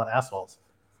Bitcoiners. I don't want assholes.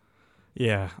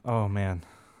 Yeah. Oh man.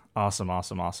 Awesome.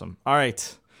 All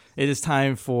right. It is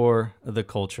time for the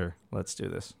culture. Let's do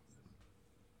this.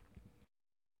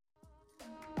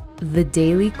 The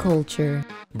Daily Culture.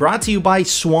 Brought to you by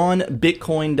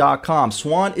SwanBitcoin.com.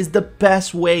 Swan is the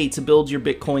best way to build your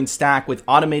Bitcoin stack with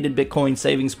automated Bitcoin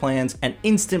savings plans and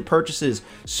instant purchases,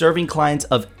 serving clients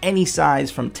of any size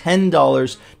from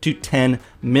 $10 to $10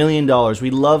 million.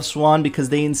 We love Swan because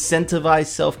they incentivize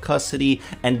self-custody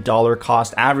and dollar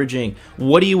cost averaging.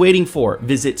 What are you waiting for?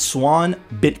 Visit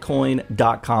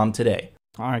SwanBitcoin.com today.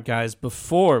 All right, guys,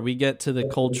 before we get to the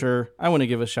culture, I want to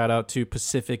give a shout out to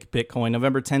Pacific Bitcoin.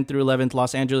 November 10th through 11th,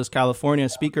 Los Angeles, California.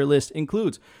 Speaker list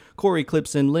includes Corey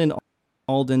Clipson, Lynn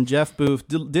Alden, Jeff Booth,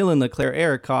 Dylan LeClaire,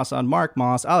 Eric Kosson, Mark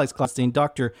Moss, Alex Kleinstein,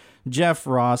 Dr. Jeff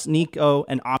Ross, Nico,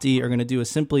 and Opti are going to do a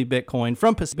Simply Bitcoin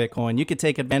from Pacific Bitcoin. You can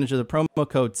take advantage of the promo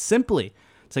code SIMPLY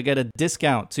to get a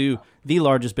discount to the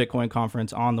largest Bitcoin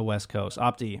conference on the West Coast.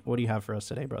 Opti, what do you have for us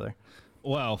today, brother?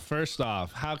 Well, first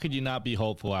off, how could you not be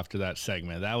hopeful after that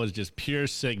segment? That was just pure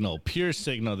signal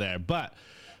there. But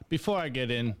before I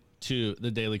get into the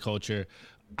daily culture,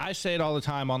 I say it all the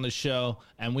time on the show,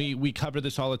 and we cover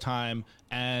this all the time,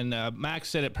 and Max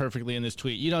said it perfectly in this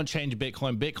tweet. You don't change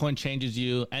Bitcoin. Bitcoin changes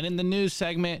you. And in the news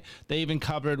segment, they even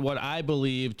covered what I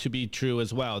believe to be true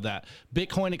as well, that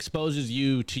Bitcoin exposes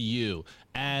you to you.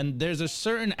 And there's a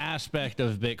certain aspect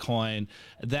of Bitcoin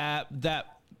that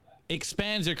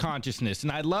expands your consciousness.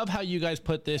 And I love how you guys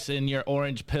put this in your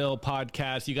Orange Pill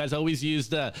podcast. You guys always use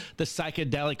the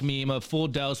psychedelic meme of full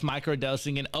dose,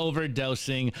 microdosing, and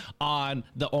overdosing on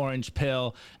the orange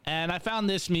pill. And I found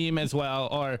this meme as well,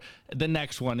 or the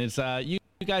next one is you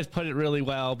guys put it really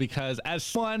well, because as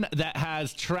someone that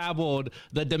has traveled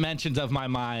the dimensions of my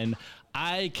mind,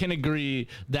 I can agree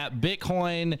that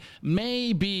Bitcoin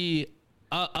may be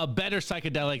a better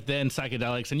psychedelic than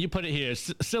psychedelics. And you put it here,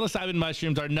 psilocybin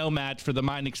mushrooms are no match for the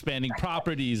mind-expanding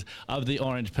properties of the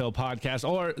Orange Pill podcast,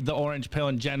 or the orange pill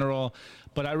in general.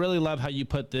 But I really love how you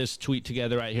put this tweet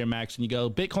together right here, Max. And you go,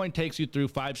 Bitcoin takes you through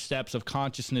 5 steps of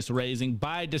consciousness raising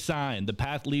by design. The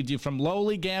path leads you from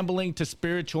lowly gambling to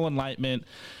spiritual enlightenment.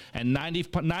 And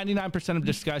 99% of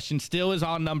discussion still is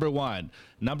on number 1.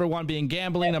 Number 1 being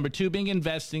gambling, number 2 being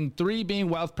investing, 3 being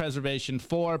wealth preservation,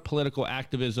 4 political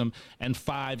activism, and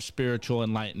 5 spiritual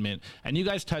enlightenment. And you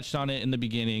guys touched on it in the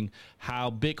beginning,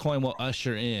 how Bitcoin will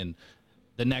usher in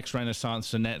the next renaissance,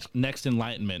 the next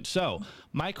enlightenment. So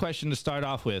my question to start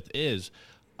off with is,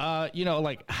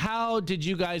 how did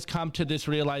you guys come to this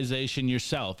realization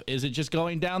yourself? Is it just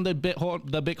going down the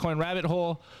Bitcoin rabbit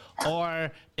hole, or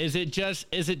is it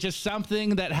just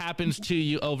something that happens to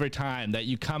you over time, that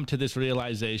you come to this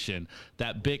realization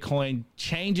that Bitcoin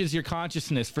changes your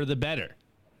consciousness for the better?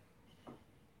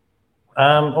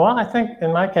 Well, I think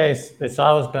in my case, it's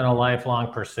always been a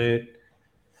lifelong pursuit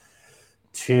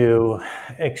to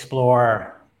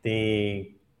explore the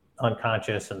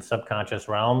unconscious and subconscious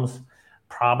realms,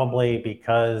 probably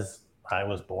because I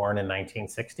was born in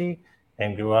 1960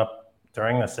 and grew up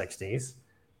during the 60s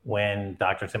when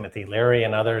Dr. Timothy Leary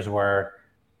and others were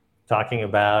talking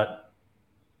about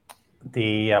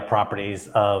the properties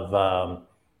of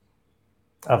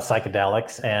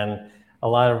psychedelics. And a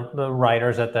lot of the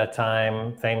writers at that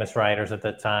time, famous writers at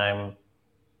that time,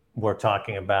 were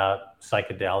talking about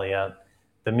psychedelia.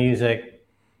 The music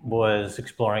was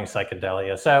exploring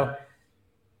psychedelia. So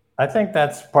I think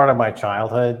that's part of my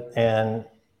childhood. And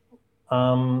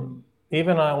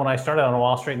even when I started on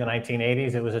Wall Street in the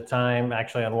 1980s, it was a time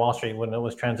actually on Wall Street when it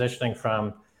was transitioning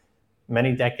from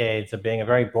many decades of being a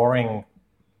very boring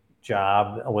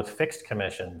job with fixed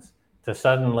commissions to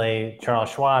suddenly Charles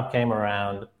Schwab came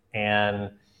around and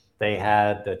they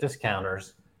had the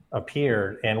discounters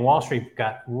appeared, and Wall Street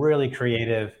got really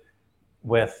creative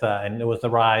with, and it was the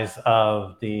rise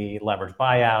of the leveraged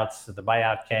buyouts, the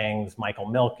buyout kings, Michael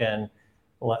Milken,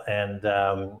 and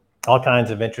all kinds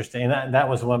of interesting. And that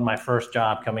was one of my first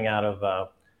job coming out of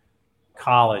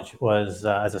college was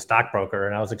as a stockbroker,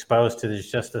 and I was exposed to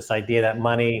just this idea that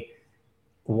money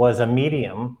was a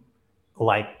medium,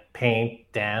 like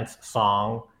paint, dance,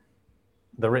 song,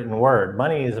 the written word.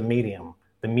 Money is a medium.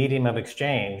 The medium of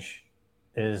exchange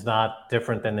is not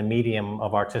different than the medium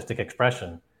of artistic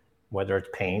expression. Whether it's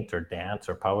paint or dance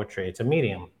or poetry, it's a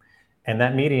medium. And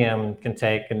that medium can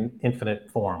take an infinite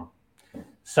form.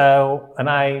 So, and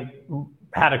I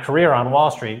had a career on Wall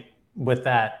Street with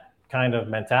that kind of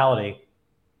mentality.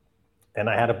 And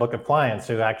I had a book of clients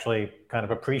who actually kind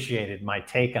of appreciated my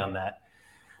take on that,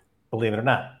 believe it or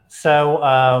not. So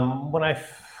when I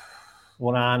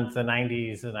went on to the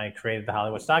 90s and I created the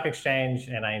Hollywood Stock Exchange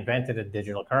and I invented a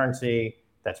digital currency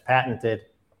that's patented.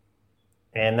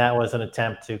 And that was an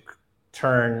attempt to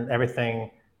turn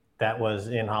everything that was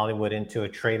in Hollywood into a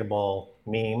tradable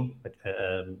meme,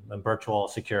 a virtual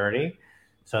security.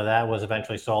 So that was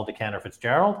eventually sold to Cantor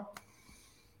Fitzgerald.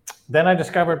 Then I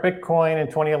discovered Bitcoin in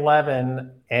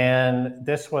 2011, and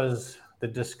this was the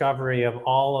discovery of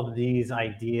all of these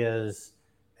ideas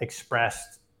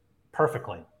expressed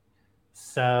perfectly.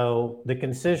 So the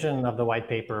concision of the white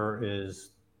paper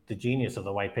is the genius of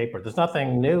the white paper. There's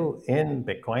nothing new in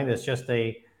Bitcoin. It's just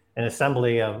an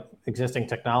assembly of existing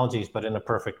technologies, but in a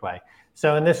perfect way.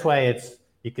 So in this way,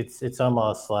 it's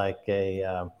almost like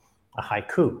a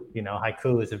haiku. You know,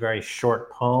 haiku is a very short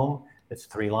poem. It's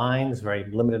 3 lines, very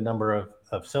limited number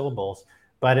of syllables,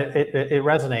 but it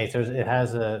resonates.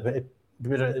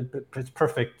 It's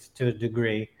perfect to a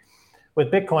degree.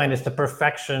 With Bitcoin, it's the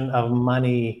perfection of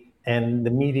money and the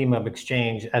medium of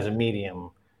exchange as a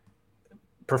medium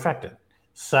perfected.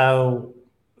 So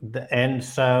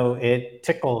it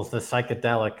tickles the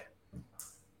psychedelic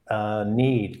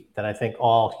need that I think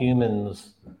all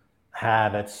humans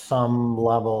have at some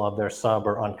level of their sub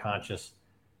or unconscious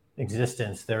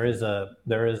existence. There is a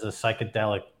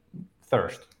psychedelic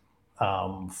thirst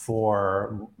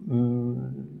for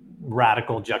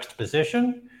radical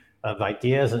juxtaposition of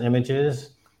ideas and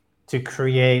images to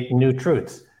create new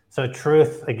truths. So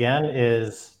truth, again,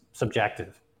 is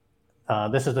subjective.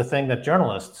 This is the thing that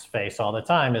journalists face all the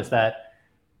time, is that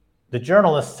the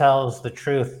journalist tells the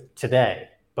truth today,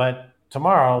 but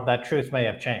tomorrow that truth may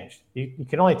have changed. You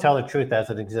can only tell the truth as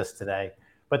it exists today,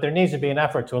 but there needs to be an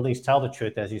effort to at least tell the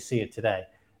truth as you see it today.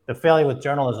 The failure with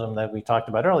journalism that we talked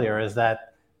about earlier is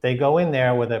that they go in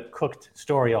there with a cooked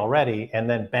story already and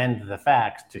then bend the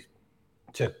facts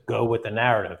to go with the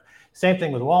narrative. Same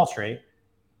thing with Wall Street.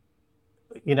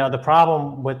 You know, the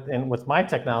problem with my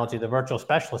technology, the virtual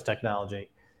specialist technology,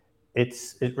 it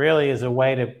really is a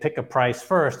way to pick a price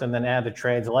first and then add the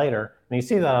trades later. And you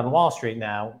see that on Wall Street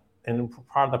now. And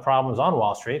part of the problems on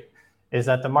Wall Street is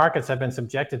that the markets have been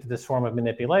subjected to this form of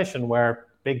manipulation where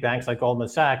big banks like Goldman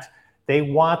Sachs, they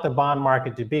want the bond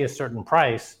market to be a certain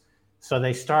price. So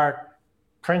they start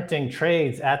printing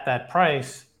trades at that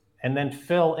price and then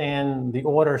fill in the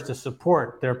orders to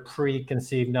support their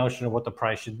preconceived notion of what the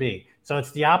price should be. So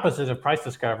it's the opposite of price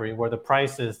discovery, where the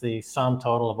price is the sum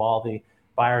total of all the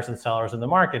buyers and sellers in the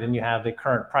market, and you have the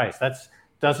current price. That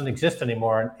doesn't exist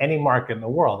anymore in any market in the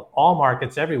world. All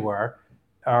markets everywhere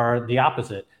are the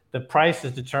opposite. The price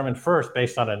is determined first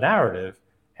based on a narrative,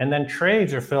 and then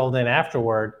trades are filled in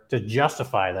afterward to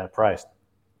justify that price.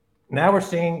 Now we're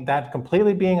seeing that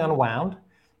completely being unwound.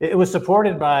 It was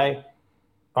supported by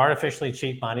artificially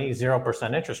cheap money,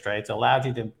 0% interest rates, allowed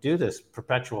you to do this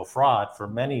perpetual fraud for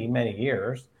many, many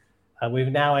years.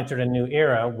 We've now entered a new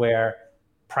era where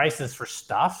prices for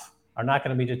stuff are not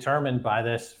going to be determined by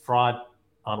this fraud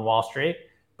on Wall Street,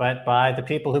 but by the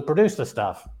people who produce the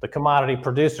stuff. The commodity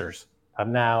producers have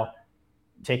now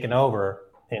taken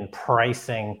over in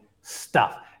pricing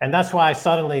stuff. And that's why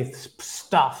suddenly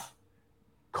stuff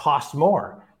costs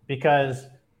more, because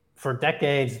for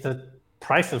decades, the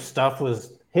price of stuff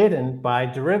was hidden by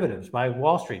derivatives, by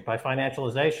Wall Street, by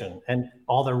financialization, and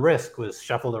all the risk was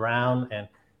shuffled around and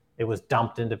it was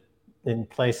dumped in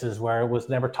places where it was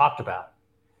never talked about.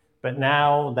 But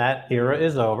now that era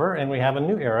is over, and we have a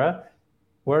new era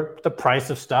where the price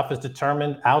of stuff is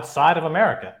determined outside of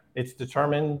America. It's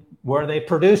determined where they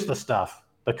produce the stuff,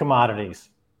 the commodities.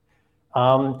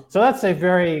 So that's a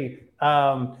very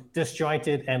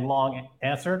disjointed and long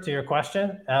answer to your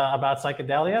question about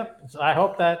psychedelia. So I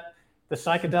hope that the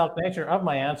psychedelic nature of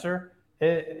my answer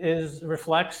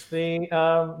reflects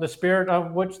the spirit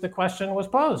of which the question was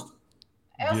posed.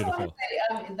 I also want to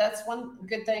say that's one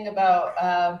good thing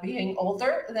about being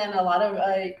older than a lot of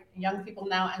young people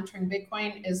now entering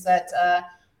Bitcoin is that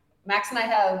Max and I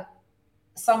have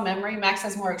some memory. Max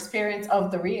has more experience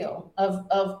of the real,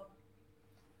 of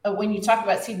when you talk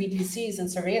about CBDCs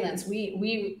and surveillance.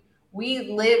 We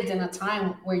lived in a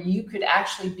time where you could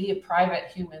actually be a private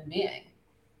human being,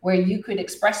 where you could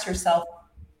express yourself,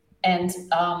 and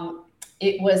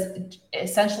it was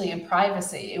essentially in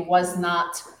privacy. It was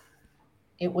not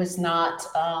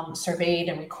surveyed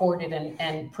and recorded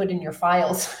and put in your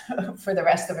files for the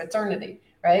rest of eternity,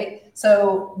 right?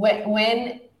 So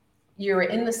when you're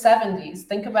in the 70s,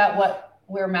 think about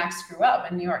where Max grew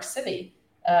up in New York City,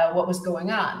 what was going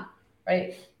on,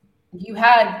 right? You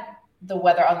had the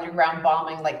Weather Underground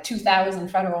bombing, like 2,000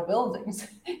 federal buildings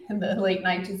in the late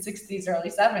 1960s, early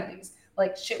 70s.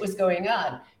 Like shit was going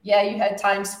on. Yeah, you had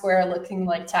Times Square looking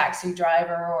like Taxi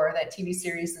Driver or that TV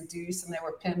series The Deuce, and there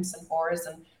were pimps and whores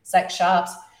and sex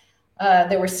shops.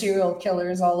 There were serial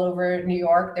killers all over New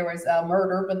York. There was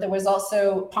murder, but there was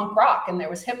also punk rock, and there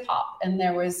was hip hop, and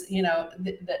there was,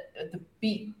 the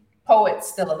beat poets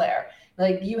still there.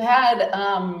 Like you had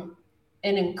an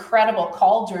incredible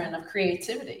cauldron of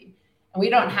creativity. And we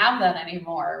don't have that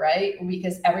anymore, right?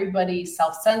 Because everybody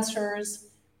self-censors.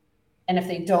 And if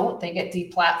they don't, they get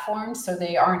deplatformed. So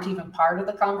they aren't even part of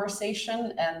the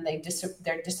conversation, and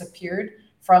they're disappeared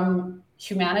from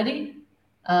humanity.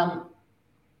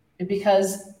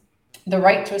 Because the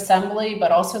right to assembly,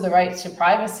 but also the right to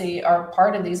privacy, are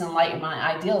part of these Enlightenment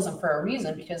ideals, and for a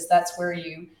reason, because that's where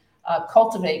you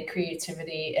cultivate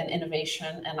creativity and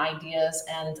innovation and ideas.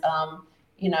 And,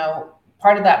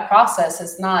 part of that process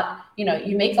is not,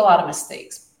 you make a lot of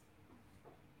mistakes.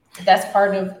 That's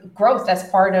part of growth. That's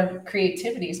part of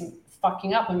creativity, is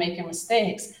fucking up and making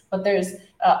mistakes. But there's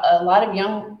a lot of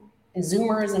young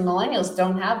Zoomers and millennials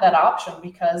don't have that option,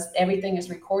 because everything is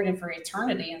recorded for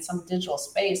eternity in some digital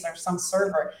space or some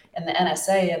server in the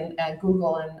NSA and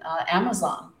Google and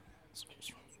Amazon.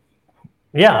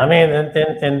 Yeah, I mean,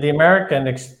 and the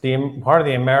part of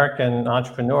the American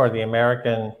entrepreneur, the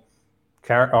American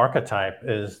archetype,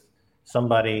 is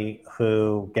somebody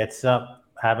who gets up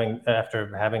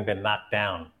after having been knocked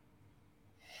down,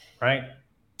 right?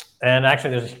 And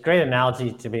actually, there's a great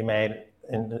analogy to be made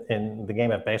in the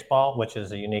game of baseball, which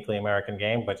is a uniquely American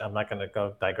game, but I'm not going to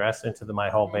go digress into my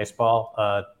whole baseball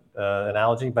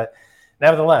analogy. But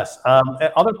nevertheless,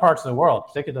 other parts of the world,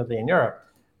 particularly in Europe,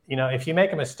 if you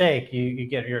make a mistake,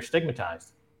 you're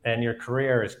stigmatized and your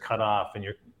career is cut off and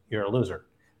you're a loser.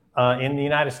 In the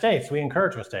United States, we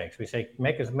encourage mistakes. We say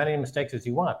make as many mistakes as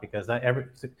you want, because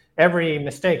every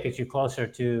mistake gets you closer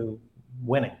to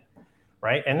winning,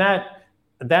 right? And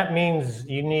that means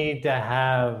you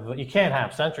can't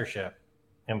have censorship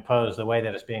imposed the way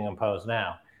that it's being imposed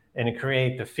now, and to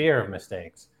create the fear of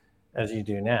mistakes as you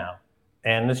do now.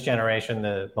 And this generation,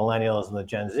 the millennials and the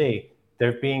Gen Z,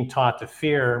 they're being taught to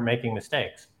fear making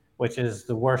mistakes, which is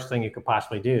the worst thing you could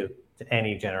possibly do to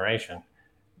any generation,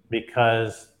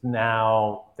 because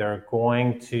now they're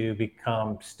going to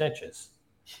become stitches.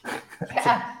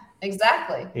 Yeah,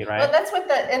 exactly. Right? Well, that's what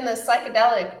in the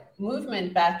psychedelic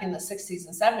movement back in the 60s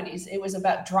and 70s, it was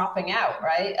about dropping out,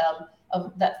 right?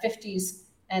 Of that 50s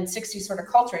and 60s sort of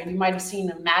culture. And you might have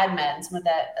seen in Mad Men some of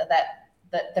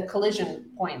the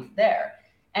collision point there.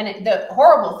 And the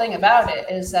horrible thing about it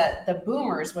is that the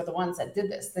boomers were the ones that did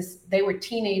this. They were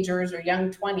teenagers or young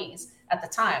 20s at the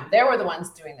time. They were the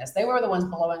ones doing this. They were the ones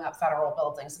blowing up federal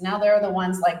buildings. Now they're the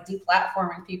ones like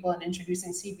deplatforming people and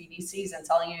introducing CBDCs and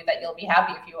telling you that you'll be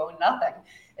happy if you own nothing.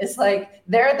 It's like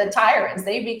they're the tyrants.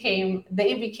 They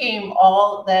became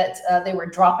all that they were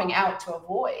dropping out to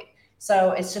avoid.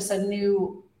 So it's just a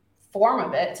new form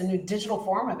of it. It's a new digital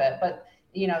form of it. But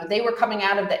they were coming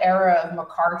out of the era of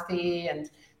McCarthy and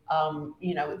all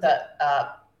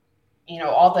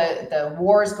the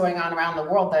wars going on around the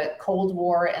world, the Cold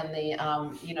War and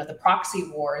the proxy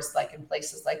wars, like in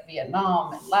places like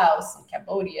Vietnam and Laos and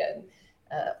Cambodia and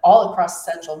all across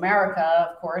Central America,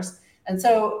 of course. And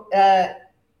so,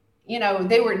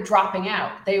 they were dropping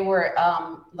out. They were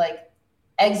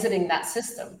exiting that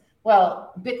system.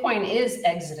 Well, Bitcoin is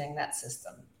exiting that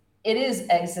system. It is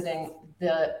exiting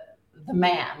the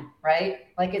man, right?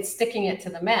 Like it's sticking it to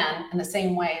the man in the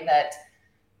same way that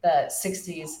the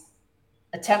 60s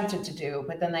attempted to do,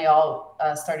 but then they all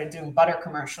started doing butter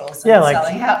commercials and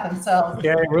selling out themselves.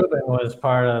 Gary Rubin was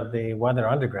part of the Weather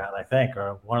Underground, I think,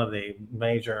 or one of the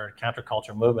major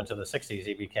counterculture movements of the 60s.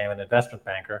 He became an investment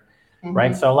banker,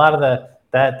 right? So a lot of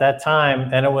that time,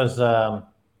 and it was, there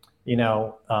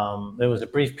was a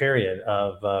brief period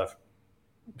of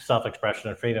self-expression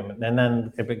and freedom, and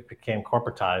then it became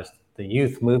corporatized. The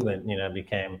youth movement,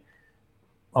 became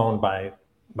owned by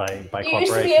corporations. You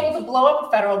used to be able to blow up a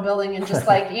federal building and just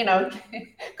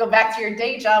go back to your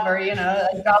day job or,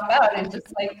 drop out and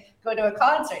just go to a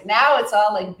concert. Now it's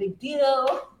all big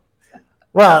deal.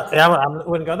 Well, I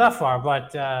wouldn't go that far,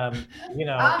 but,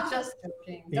 I'm just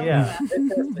joking. Yeah.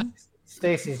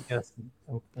 Stacy's just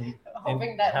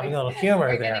hoping that having a little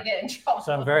humor there. Get in trouble.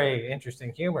 Some very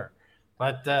interesting humor.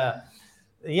 But,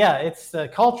 it's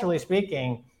culturally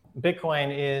speaking,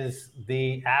 Bitcoin is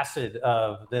the acid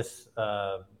of this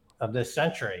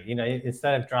century.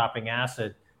 Instead of dropping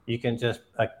acid, you can just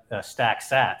stack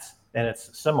sats, and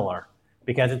it's similar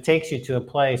because it takes you to a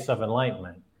place of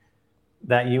enlightenment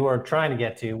that you were trying to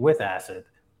get to with acid,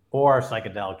 or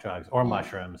psychedelic drugs, or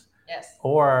mushrooms, yes,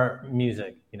 or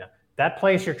music. That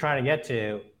place you're trying to get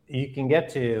to, you can get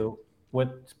to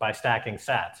by stacking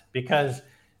sats, because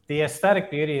the aesthetic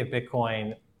beauty of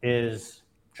Bitcoin is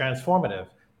transformative.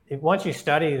 Once you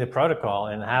study the protocol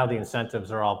and how the incentives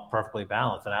are all perfectly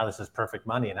balanced and how this is perfect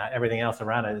money and how everything else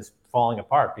around it is falling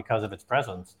apart because of its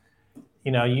presence,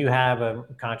 you have a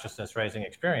consciousness raising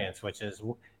experience, which is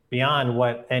beyond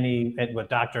what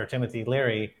Dr. Timothy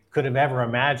Leary could have ever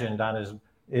imagined on his,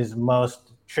 is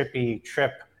most trippy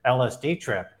LSD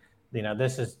trip.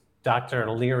 This is Dr.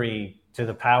 Leary to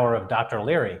the power of Dr.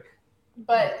 Leary.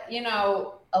 But,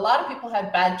 a lot of people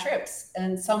have bad trips,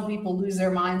 and some people lose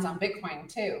their minds on Bitcoin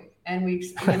too. And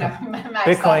we've,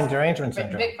 Bitcoin derangement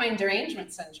syndrome. Bitcoin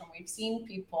derangement syndrome. We've seen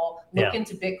people look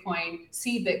into Bitcoin,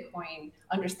 see Bitcoin,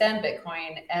 understand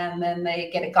Bitcoin, and then they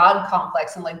get a God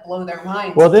complex and like blow their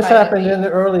minds. Well, this happened in the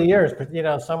early years, but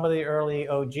some of the early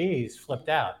OGs flipped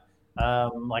out,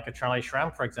 like a Charlie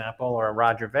Shrem, for example, or a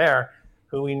Roger Ver,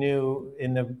 who we knew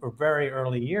in the very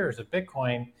early years of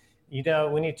Bitcoin.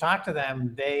 When you talk to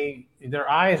them,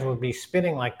 their eyes would be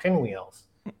spinning like pinwheels.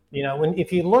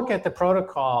 If you look at the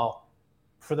protocol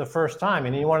for the first time,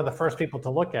 and you're one of the first people to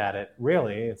look at it,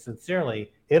 really, sincerely,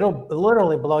 it'll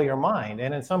literally blow your mind.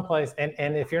 And in some place, and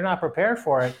if you're not prepared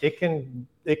for it, it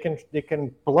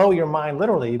can blow your mind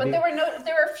literally. But there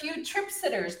were few trip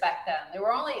sitters back then. It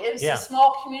was a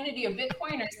small community of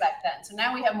Bitcoiners back then. So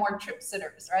now we have more trip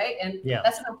sitters, right? And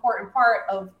that's an important part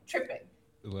of tripping.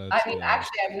 Actually,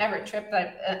 I've never tripped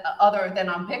other than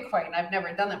on Bitcoin. I've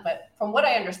never done it. But from what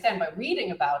I understand by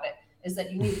reading about it, is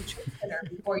that you need a trip sitter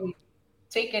before you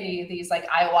take any of these like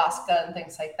ayahuasca and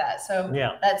things like that. So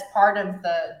that's part of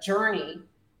the journey.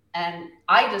 And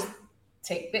I just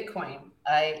take Bitcoin.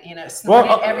 I, snort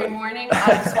it every morning on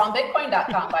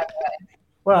swanbitcoin.com, by the way.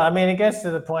 Well, it gets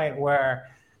to the point where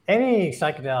any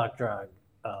psychedelic drug,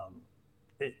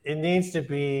 it needs to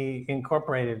be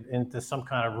incorporated into some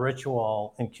kind of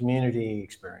ritual and community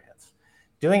experience.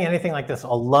 Doing anything like this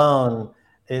alone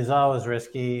is always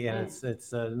risky, and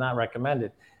it's not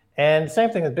recommended. And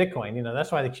same thing with Bitcoin.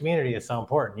 That's why the community is so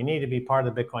important. You need to be part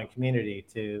of the Bitcoin community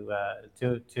to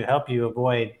help you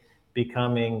avoid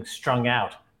becoming strung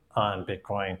out on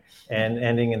Bitcoin and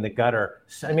ending in the gutter.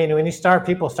 When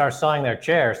people start selling their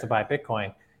chairs to buy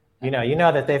Bitcoin, you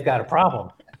know that they've got a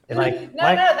problem. They're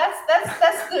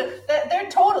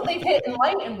totally hit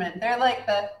enlightenment. They're like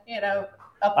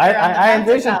I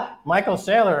envision Michael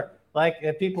Saylor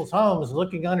at people's homes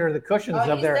looking under the cushions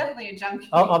of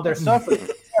their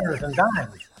sofas and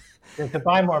dimes to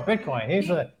buy more Bitcoin.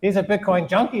 He's a Bitcoin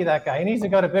junkie, that guy. He needs to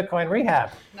go to Bitcoin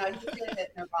rehab. No, he's gonna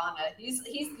hit nirvana.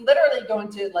 He's literally going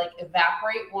to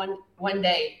evaporate one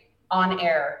day on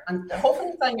air. Hopefully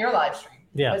it's on your live stream.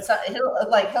 Yeah. But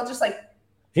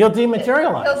he'll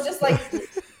dematerialize. He'll just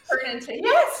turn into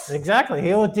Exactly.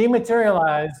 He'll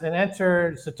dematerialize and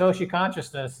enter Satoshi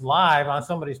consciousness live on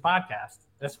somebody's podcast.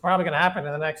 That's probably going to happen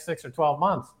in the next 6 or 12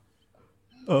 months.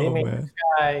 Man. This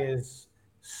guy is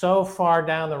so far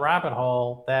down the rabbit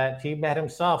hole that he met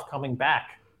himself coming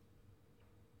back.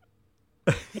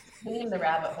 In the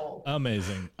rabbit hole.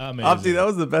 Amazing. Opti, that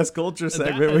was the best culture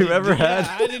segment we've ever had.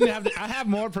 I have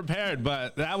more prepared,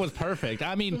 but that was perfect.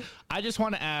 I just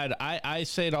want to add, I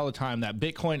say it all the time that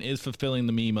Bitcoin is fulfilling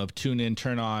the meme of tune in,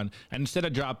 turn on, and instead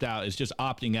of dropped out, it's just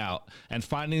opting out and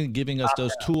finally giving us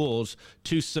those tools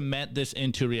to cement this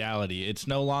into reality. It's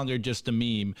no longer just a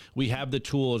meme. We have the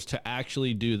tools to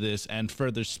actually do this and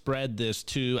further spread this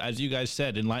to, as you guys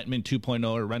said, Enlightenment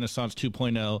 2.0 or Renaissance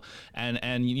 2.0.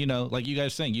 And like you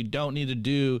guys saying, you don't need to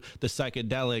do the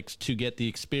psychedelics to get the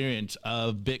experience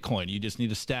of Bitcoin. You just need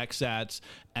to stack sats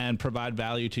and provide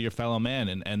value to your fellow man,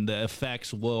 and the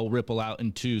effects will ripple out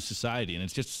into society. And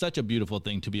it's just such a beautiful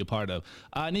thing to be a part of.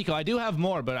 Nico, I do have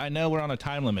more, but I know we're on a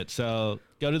time limit, so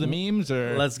go to the memes,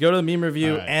 or let's go to the meme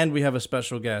review, and we have a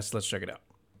special guest. Let's check it out.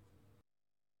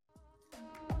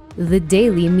 The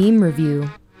Daily Meme Review.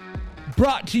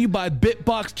 Brought to you by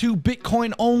BitBox 2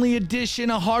 Bitcoin Only Edition,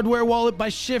 a hardware wallet by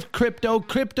Shift Crypto.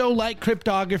 Crypto-like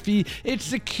cryptography. It's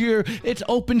secure, it's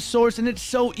open source, and it's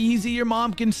so easy your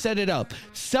mom can set it up.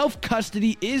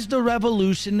 Self-custody is the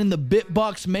revolution, and the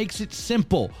BitBox makes it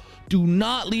simple. Do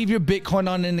not leave your Bitcoin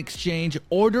on an exchange.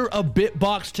 Order a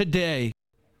BitBox today.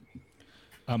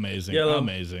 Amazing. Yellow.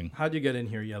 Amazing. How'd you get in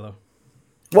here, Yellow?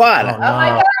 What? Oh my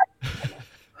God.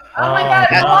 Oh my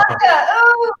God.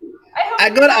 I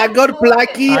got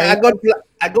plucky. I got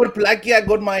plucky. I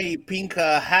got my pink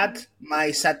hat, my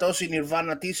Satoshi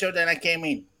Nirvana T-shirt, and I came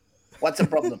in. What's the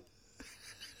problem?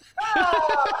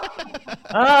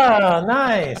 Oh,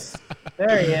 nice.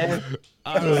 There he is.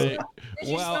 All right. Did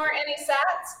you snort any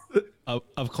sats?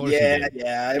 Of course. You did.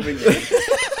 Yeah, every day.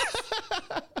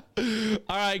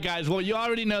 All right, guys. Well, you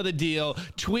already know the deal.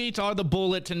 Tweets are the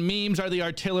bullets and memes are the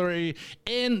artillery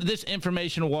in this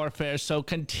information warfare. So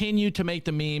continue to make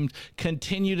the memes,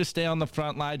 continue to stay on the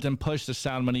front lines and push the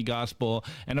sound money gospel.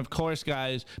 And of course,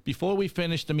 guys, before we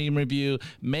finish the meme review,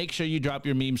 make sure you drop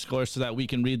your meme scores so that we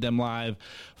can read them live.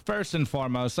 First and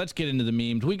foremost, let's get into the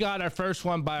memes. We got our first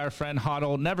one by our friend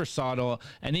Hoddle, Never Soddle,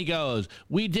 and he goes,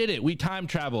 "We did it. We time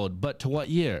traveled. But to what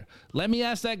year? Let me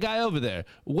ask that guy over there.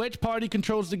 Which party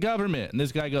controls the government?" And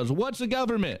this guy goes, "What's the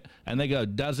government?" And they go,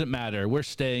 "Doesn't matter. We're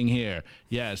staying here."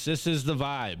 Yes, this is the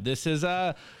vibe. This is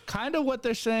kind of what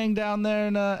they're saying down there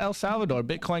in El Salvador,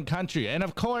 Bitcoin country. And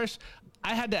of course,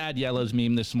 I had to add Yellow's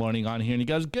meme this morning on here, and he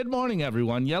goes, "Good morning,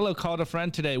 everyone. Yellow called a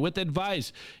friend today with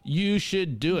advice. You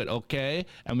should do it, okay?"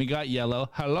 And we got Yellow.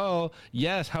 "Hello.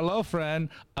 Yes, hello, friend.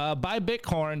 Buy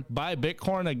Bitcoin. Buy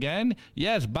Bitcoin again?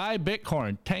 Yes, buy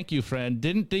Bitcoin. Thank you, friend.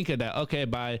 Didn't think of that. Okay,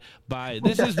 bye.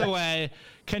 This is the way.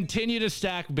 Continue to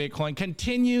stack Bitcoin.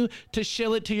 Continue to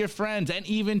shill it to your friends and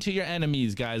even to your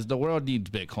enemies, guys. The world needs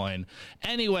Bitcoin."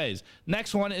 Anyways,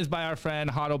 next one is by our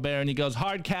friend Hoddle Bear, and he goes,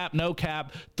 "Hard cap, no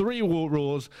cap, 3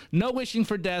 rules. No wishing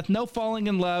for death, no falling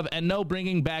in love, and no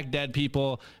bringing back dead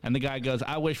people." And the guy goes,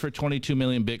 "I wish for 22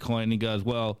 million Bitcoin." And he goes,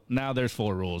 "Well, now there's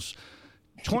 4 rules.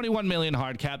 21 million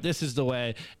hard cap. This is the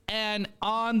way." And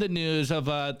on the news of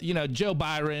Joe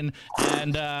Byron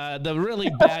and the really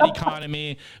bad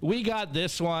economy, we got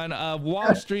this one of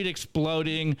Wall Street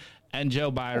exploding and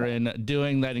Joe Byron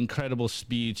doing that incredible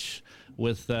speech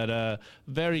with that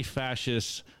very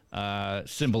fascist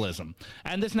symbolism.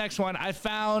 And this next one, I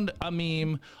found a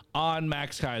meme on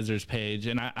Max Keiser's page,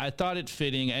 and I thought it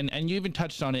fitting, and you even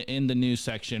touched on it in the news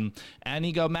section. And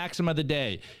he go, "Maxim of the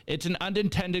day. It's an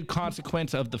unintended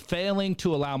consequence of the failing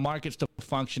to allow markets to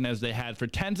function as they had for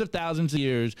tens of thousands of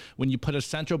years. When you put a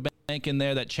central bank in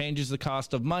there that changes the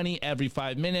cost of money every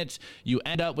 5 minutes, you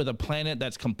end up with a planet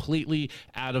that's completely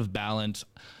out of balance."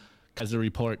 Keiser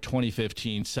report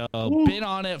 2015. So been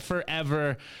on it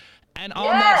forever. And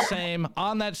on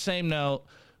that same note,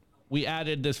 we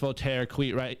added this Voltaire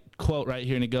quote right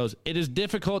here, and it goes, "It is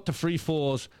difficult to free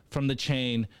fools from the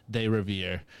chain they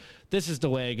revere." This is the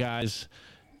way, guys.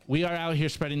 We are out here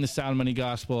spreading the sound money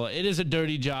gospel. It is a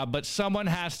dirty job, but someone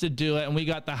has to do it, and we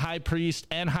got the high priest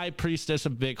and high priestess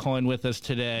of Bitcoin with us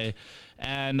today.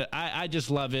 And I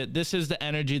just love it. This is the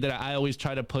energy that I always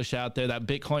try to push out there, that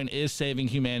Bitcoin is saving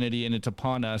humanity, and it's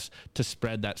upon us to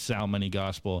spread that sound money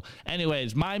gospel.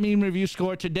 Anyways, my meme review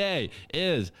score today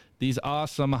is these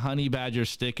awesome Honey Badger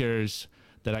stickers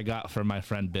that I got from my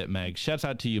friend BitMeg. Shouts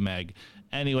out to you, Meg.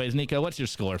 Anyways, Nico, what's your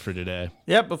score for today?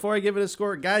 Yep, before I give it a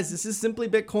score, guys, this is Simply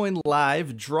Bitcoin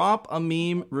Live. Drop a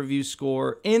meme review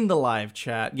score in the live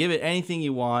chat. Give it anything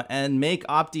you want, and make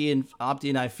Opti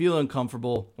and I feel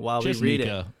uncomfortable while we read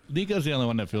it. Nico's the only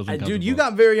one that feels uncomfortable. Dude, you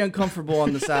got very uncomfortable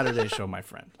on the Saturday show, my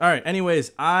friend. All right,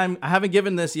 anyways, I haven't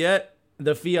given this yet.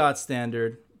 The Fiat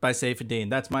Standard by Saifedean.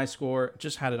 That's my score.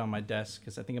 Just had it on my desk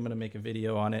because I think I'm going to make a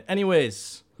video on it.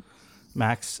 Anyways,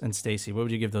 Max and Stacy, what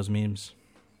would you give those memes?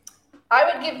 I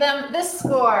would give them this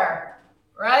score,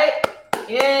 right?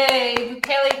 Yay,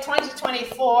 Bukele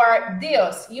 2024,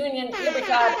 Dios, Union,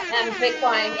 Libertad, and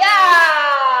Bitcoin.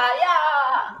 Yeah!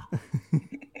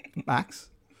 Max?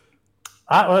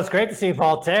 Well, it's great to see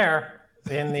Voltaire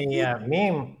in the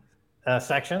meme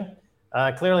section.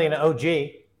 Clearly an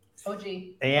OG.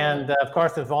 And of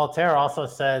course, Voltaire also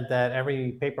said that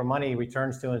every paper money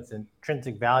returns to its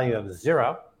intrinsic value of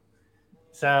 0.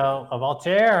 So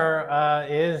Voltaire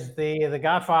is the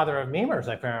godfather of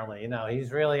memers, apparently.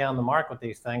 He's really on the mark with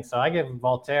these things. So I give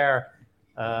Voltaire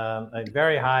a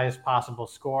very highest possible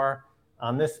score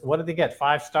on this. What did he get?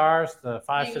 5 stars? The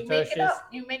 5 Satoshis?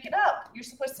 You make it up. You're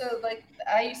supposed to,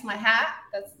 I use my hat.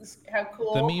 That's how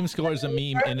cool. The meme score is a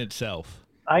meme in itself.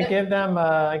 I give them.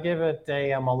 I give it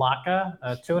a Malacca,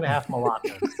 2.5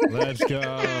 Malacca. Let's go.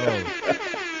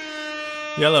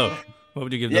 Yellow. What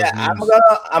would you give those memes?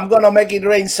 I'm gonna make it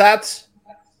rain sats.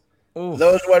 Ooh.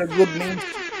 Those were good memes.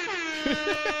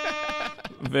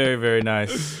 Very, very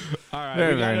nice. All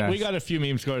right, we got a few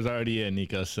meme scores already in,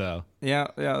 Nico. So yeah,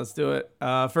 let's do it.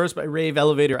 First by Rave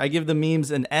Elevator. I give the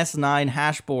memes an S9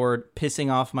 hashboard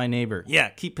pissing off my neighbor. Yeah,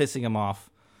 keep pissing him off.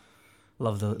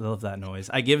 Love that noise.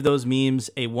 I give those memes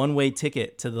a one-way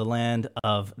ticket to the land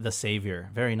of the Savior.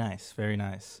 Very nice, very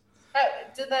nice.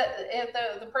 Did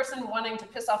the person wanting to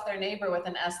piss off their neighbor with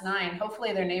an S9,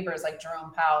 hopefully their neighbor is like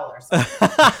Jerome Powell or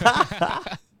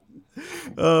something.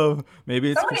 Oh, maybe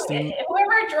it's Christine.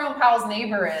 Whoever Jerome Powell's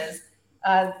neighbor is,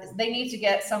 they need to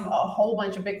get a whole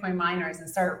bunch of Bitcoin miners and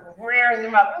start rearing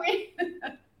them up.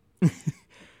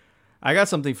 I got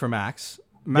something for Max.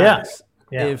 Yeah.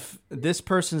 If this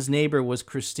person's neighbor was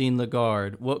Christine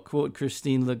Lagarde, what would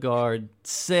Christine Lagarde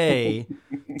say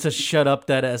to shut up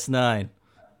that S9?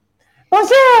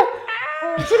 Bonjour!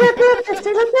 S'il vous plaît,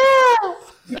 Christine Lagarde!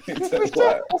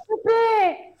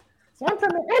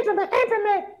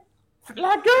 Imprimez!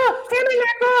 La gauche! Fermez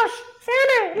la gauche!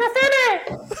 Fermez!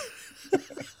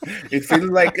 It feels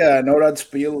like an oral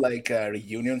spiel, like a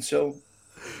reunion show.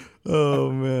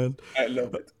 Oh man, I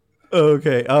love it.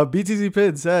 Okay, BTC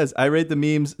Pin says, I rate the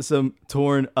memes some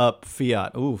torn up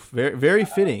fiat. Oof, very, very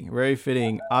fitting, very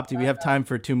fitting. Opti, we have time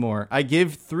for 2 more. I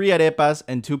give 3 arepas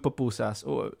and 2 pupusas.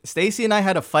 Oh, Stacy and I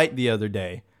had a fight the other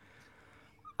day.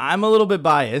 I'm a little bit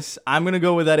biased. I'm going to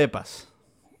go with arepas.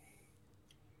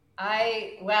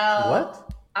 I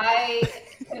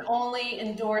can only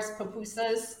endorse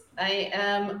pupusas. I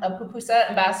am a pupusa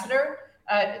ambassador.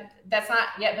 That's not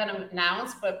yet been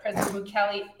announced, but President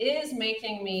Bukele is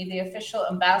making me the official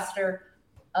ambassador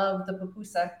of the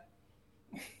pupusa.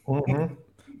 Mm-hmm.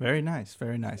 Very nice,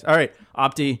 very nice. All right,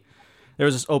 Opti, there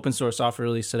was this open source software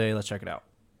release today. Let's check it out.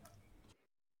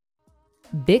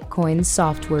 Bitcoin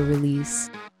software release.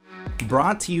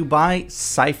 Brought to you by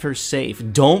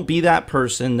CipherSafe. Don't be that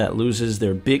person that loses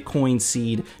their Bitcoin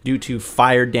seed due to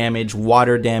fire damage,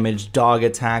 water damage, dog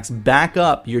attacks. Back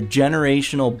up your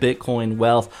generational Bitcoin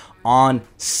wealth on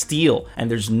steel.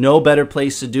 And there's no better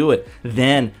place to do it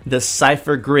than the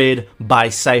Cypher Grid by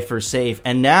CipherSafe.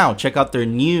 And now check out their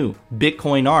new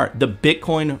Bitcoin art, the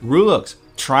Bitcoin Rulux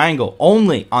triangle,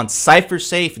 only on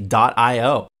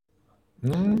cyphersafe.io.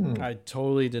 I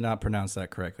totally did not pronounce that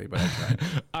correctly, but I tried.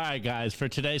 All right, guys, for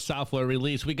today's software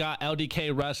release, we got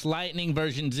LDK Rust Lightning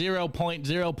version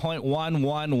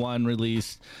 0.0.111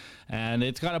 released, and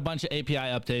it's got a bunch of API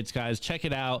updates, guys. Check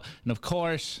it out. And, of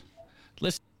course,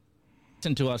 listen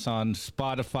to us on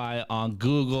Spotify, on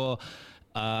Google,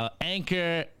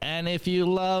 Anchor, and if you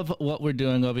love what we're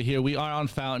doing over here, we are on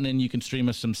Fountain, and you can stream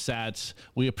us some sats.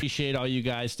 We appreciate all you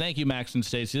guys. Thank you, Max and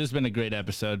Stacy. This has been a great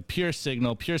episode. Pure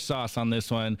signal, pure sauce on this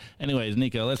one. Anyways,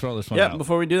 Nico, let's roll this one out.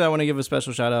 Before we do that, I want to give a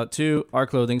special shout out to our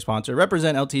clothing sponsor,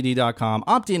 RepresentLTD.com.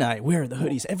 Opti and I wear the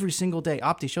hoodies every single day.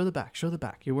 Opti, show the back. Show the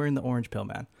back. You're wearing the orange pill,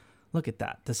 man. Look at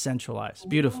that. Decentralized.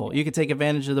 Beautiful. You can take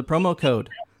advantage of the promo code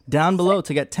down below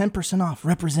to get 10% off.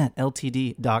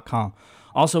 RepresentLTD.com.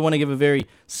 Also want to give a very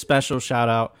special shout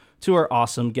out to our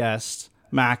awesome guests,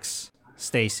 Max,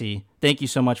 Stacy. Thank you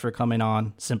so much for coming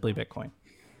on Simply Bitcoin.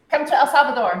 Come to El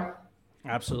Salvador.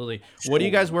 Absolutely. What are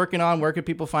you guys working on? Where can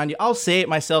people find you? I'll say it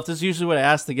myself. This is usually what I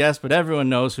ask the guests, but everyone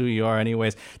knows who you are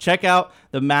anyways. Check out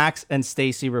the Max and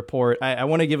Stacy report. I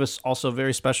want to give us also a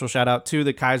very special shout out to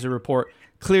the Keiser report.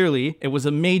 Clearly, it was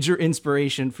a major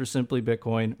inspiration for Simply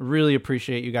Bitcoin. Really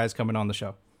appreciate you guys coming on the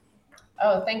show.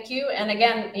 Oh, thank you. And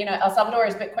again, El Salvador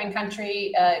is Bitcoin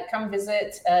country. Come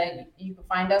visit. You can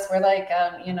find us. We're like,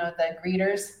 the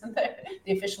greeters,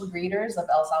 the official greeters of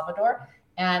El Salvador.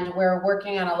 And we're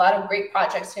working on a lot of great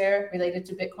projects here related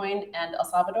to Bitcoin and El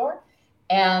Salvador,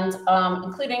 and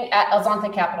including at El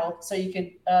Zonte Capital. So you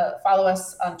could follow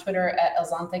us on Twitter at El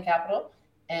Zonte Capital.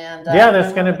 And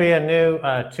there's going to be a new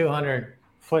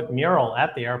 200-foot mural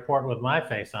at the airport with my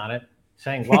face on it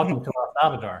saying, "Welcome to El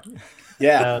Salvador."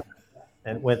 Yeah.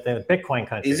 And with the Bitcoin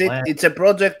country. Is it? It's a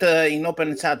project in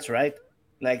OpenSats, right?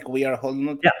 Like we are holding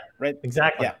it. Yeah, right.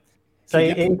 Exactly. Yeah. So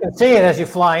you can see it as you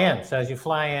fly in. So as you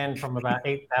fly in from about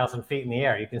 8,000 feet in the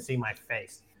air, you can see my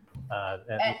face.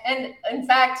 And in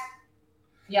fact,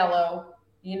 Yellow,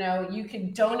 you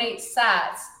can donate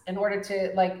sats in order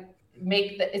to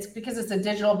make it's because it's a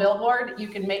digital billboard. You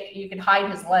can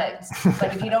hide his legs.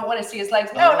 Like if you don't want to see his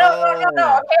legs, no. Okay,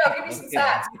 I'll give you some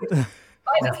sats.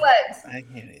 Hide his legs. I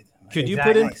hear it. Could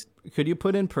you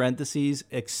put in parentheses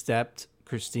except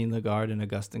Christine Lagarde and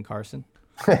Augustine Carson?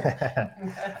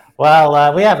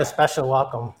 Well, we have a special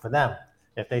welcome for them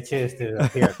if they choose to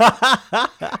appear.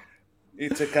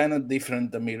 It's a kind of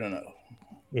different Mirano.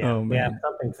 Yeah, we have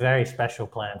something very special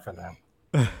planned for them.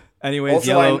 Anyways,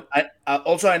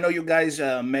 also, I know you guys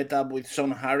met up with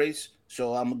Sean Harris,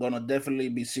 so I'm gonna definitely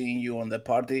be seeing you on the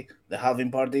party, the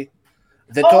halving party.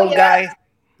 The tall guy.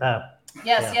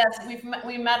 Yes.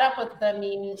 We met up with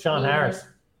the Sean Harris.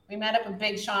 We met up with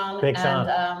Big Sean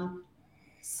and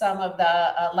some of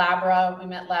the Labra. We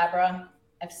met Labra.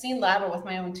 I've seen Labra with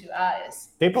my own 2 eyes.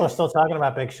 People are still talking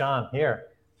about Big Sean here,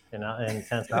 in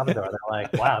San Salvador. They're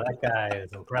like, "Wow, that guy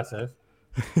is impressive."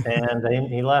 And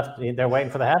he left. They're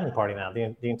waiting for the halving party now.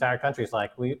 The entire country's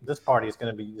like, "This party is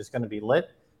going to be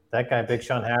lit." That guy, Big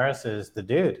Sean Harris, is the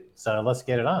dude. So let's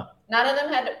get it on. None of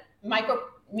them had micro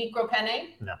penne.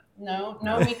 No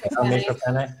micro penne.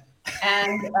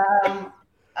 And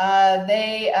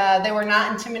they were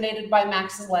not intimidated by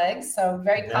Max's legs. So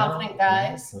very confident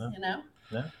guys.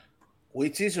 No.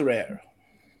 Which is rare.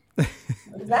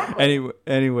 Exactly.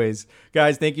 Anyways,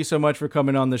 guys, thank you so much for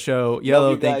coming on the show.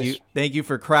 Yellow, thank you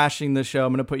for crashing the show.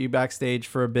 I'm going to put you backstage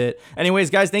for a bit. Anyways,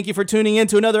 guys, thank you for tuning in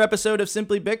to another episode of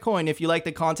Simply Bitcoin. If you like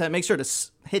the content, make sure to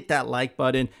hit that like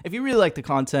button. If you really like the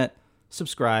content,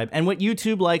 subscribe. And what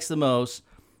YouTube likes the most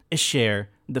share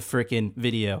the freaking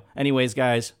video. Anyways,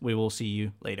 guys, we will see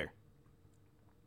you later.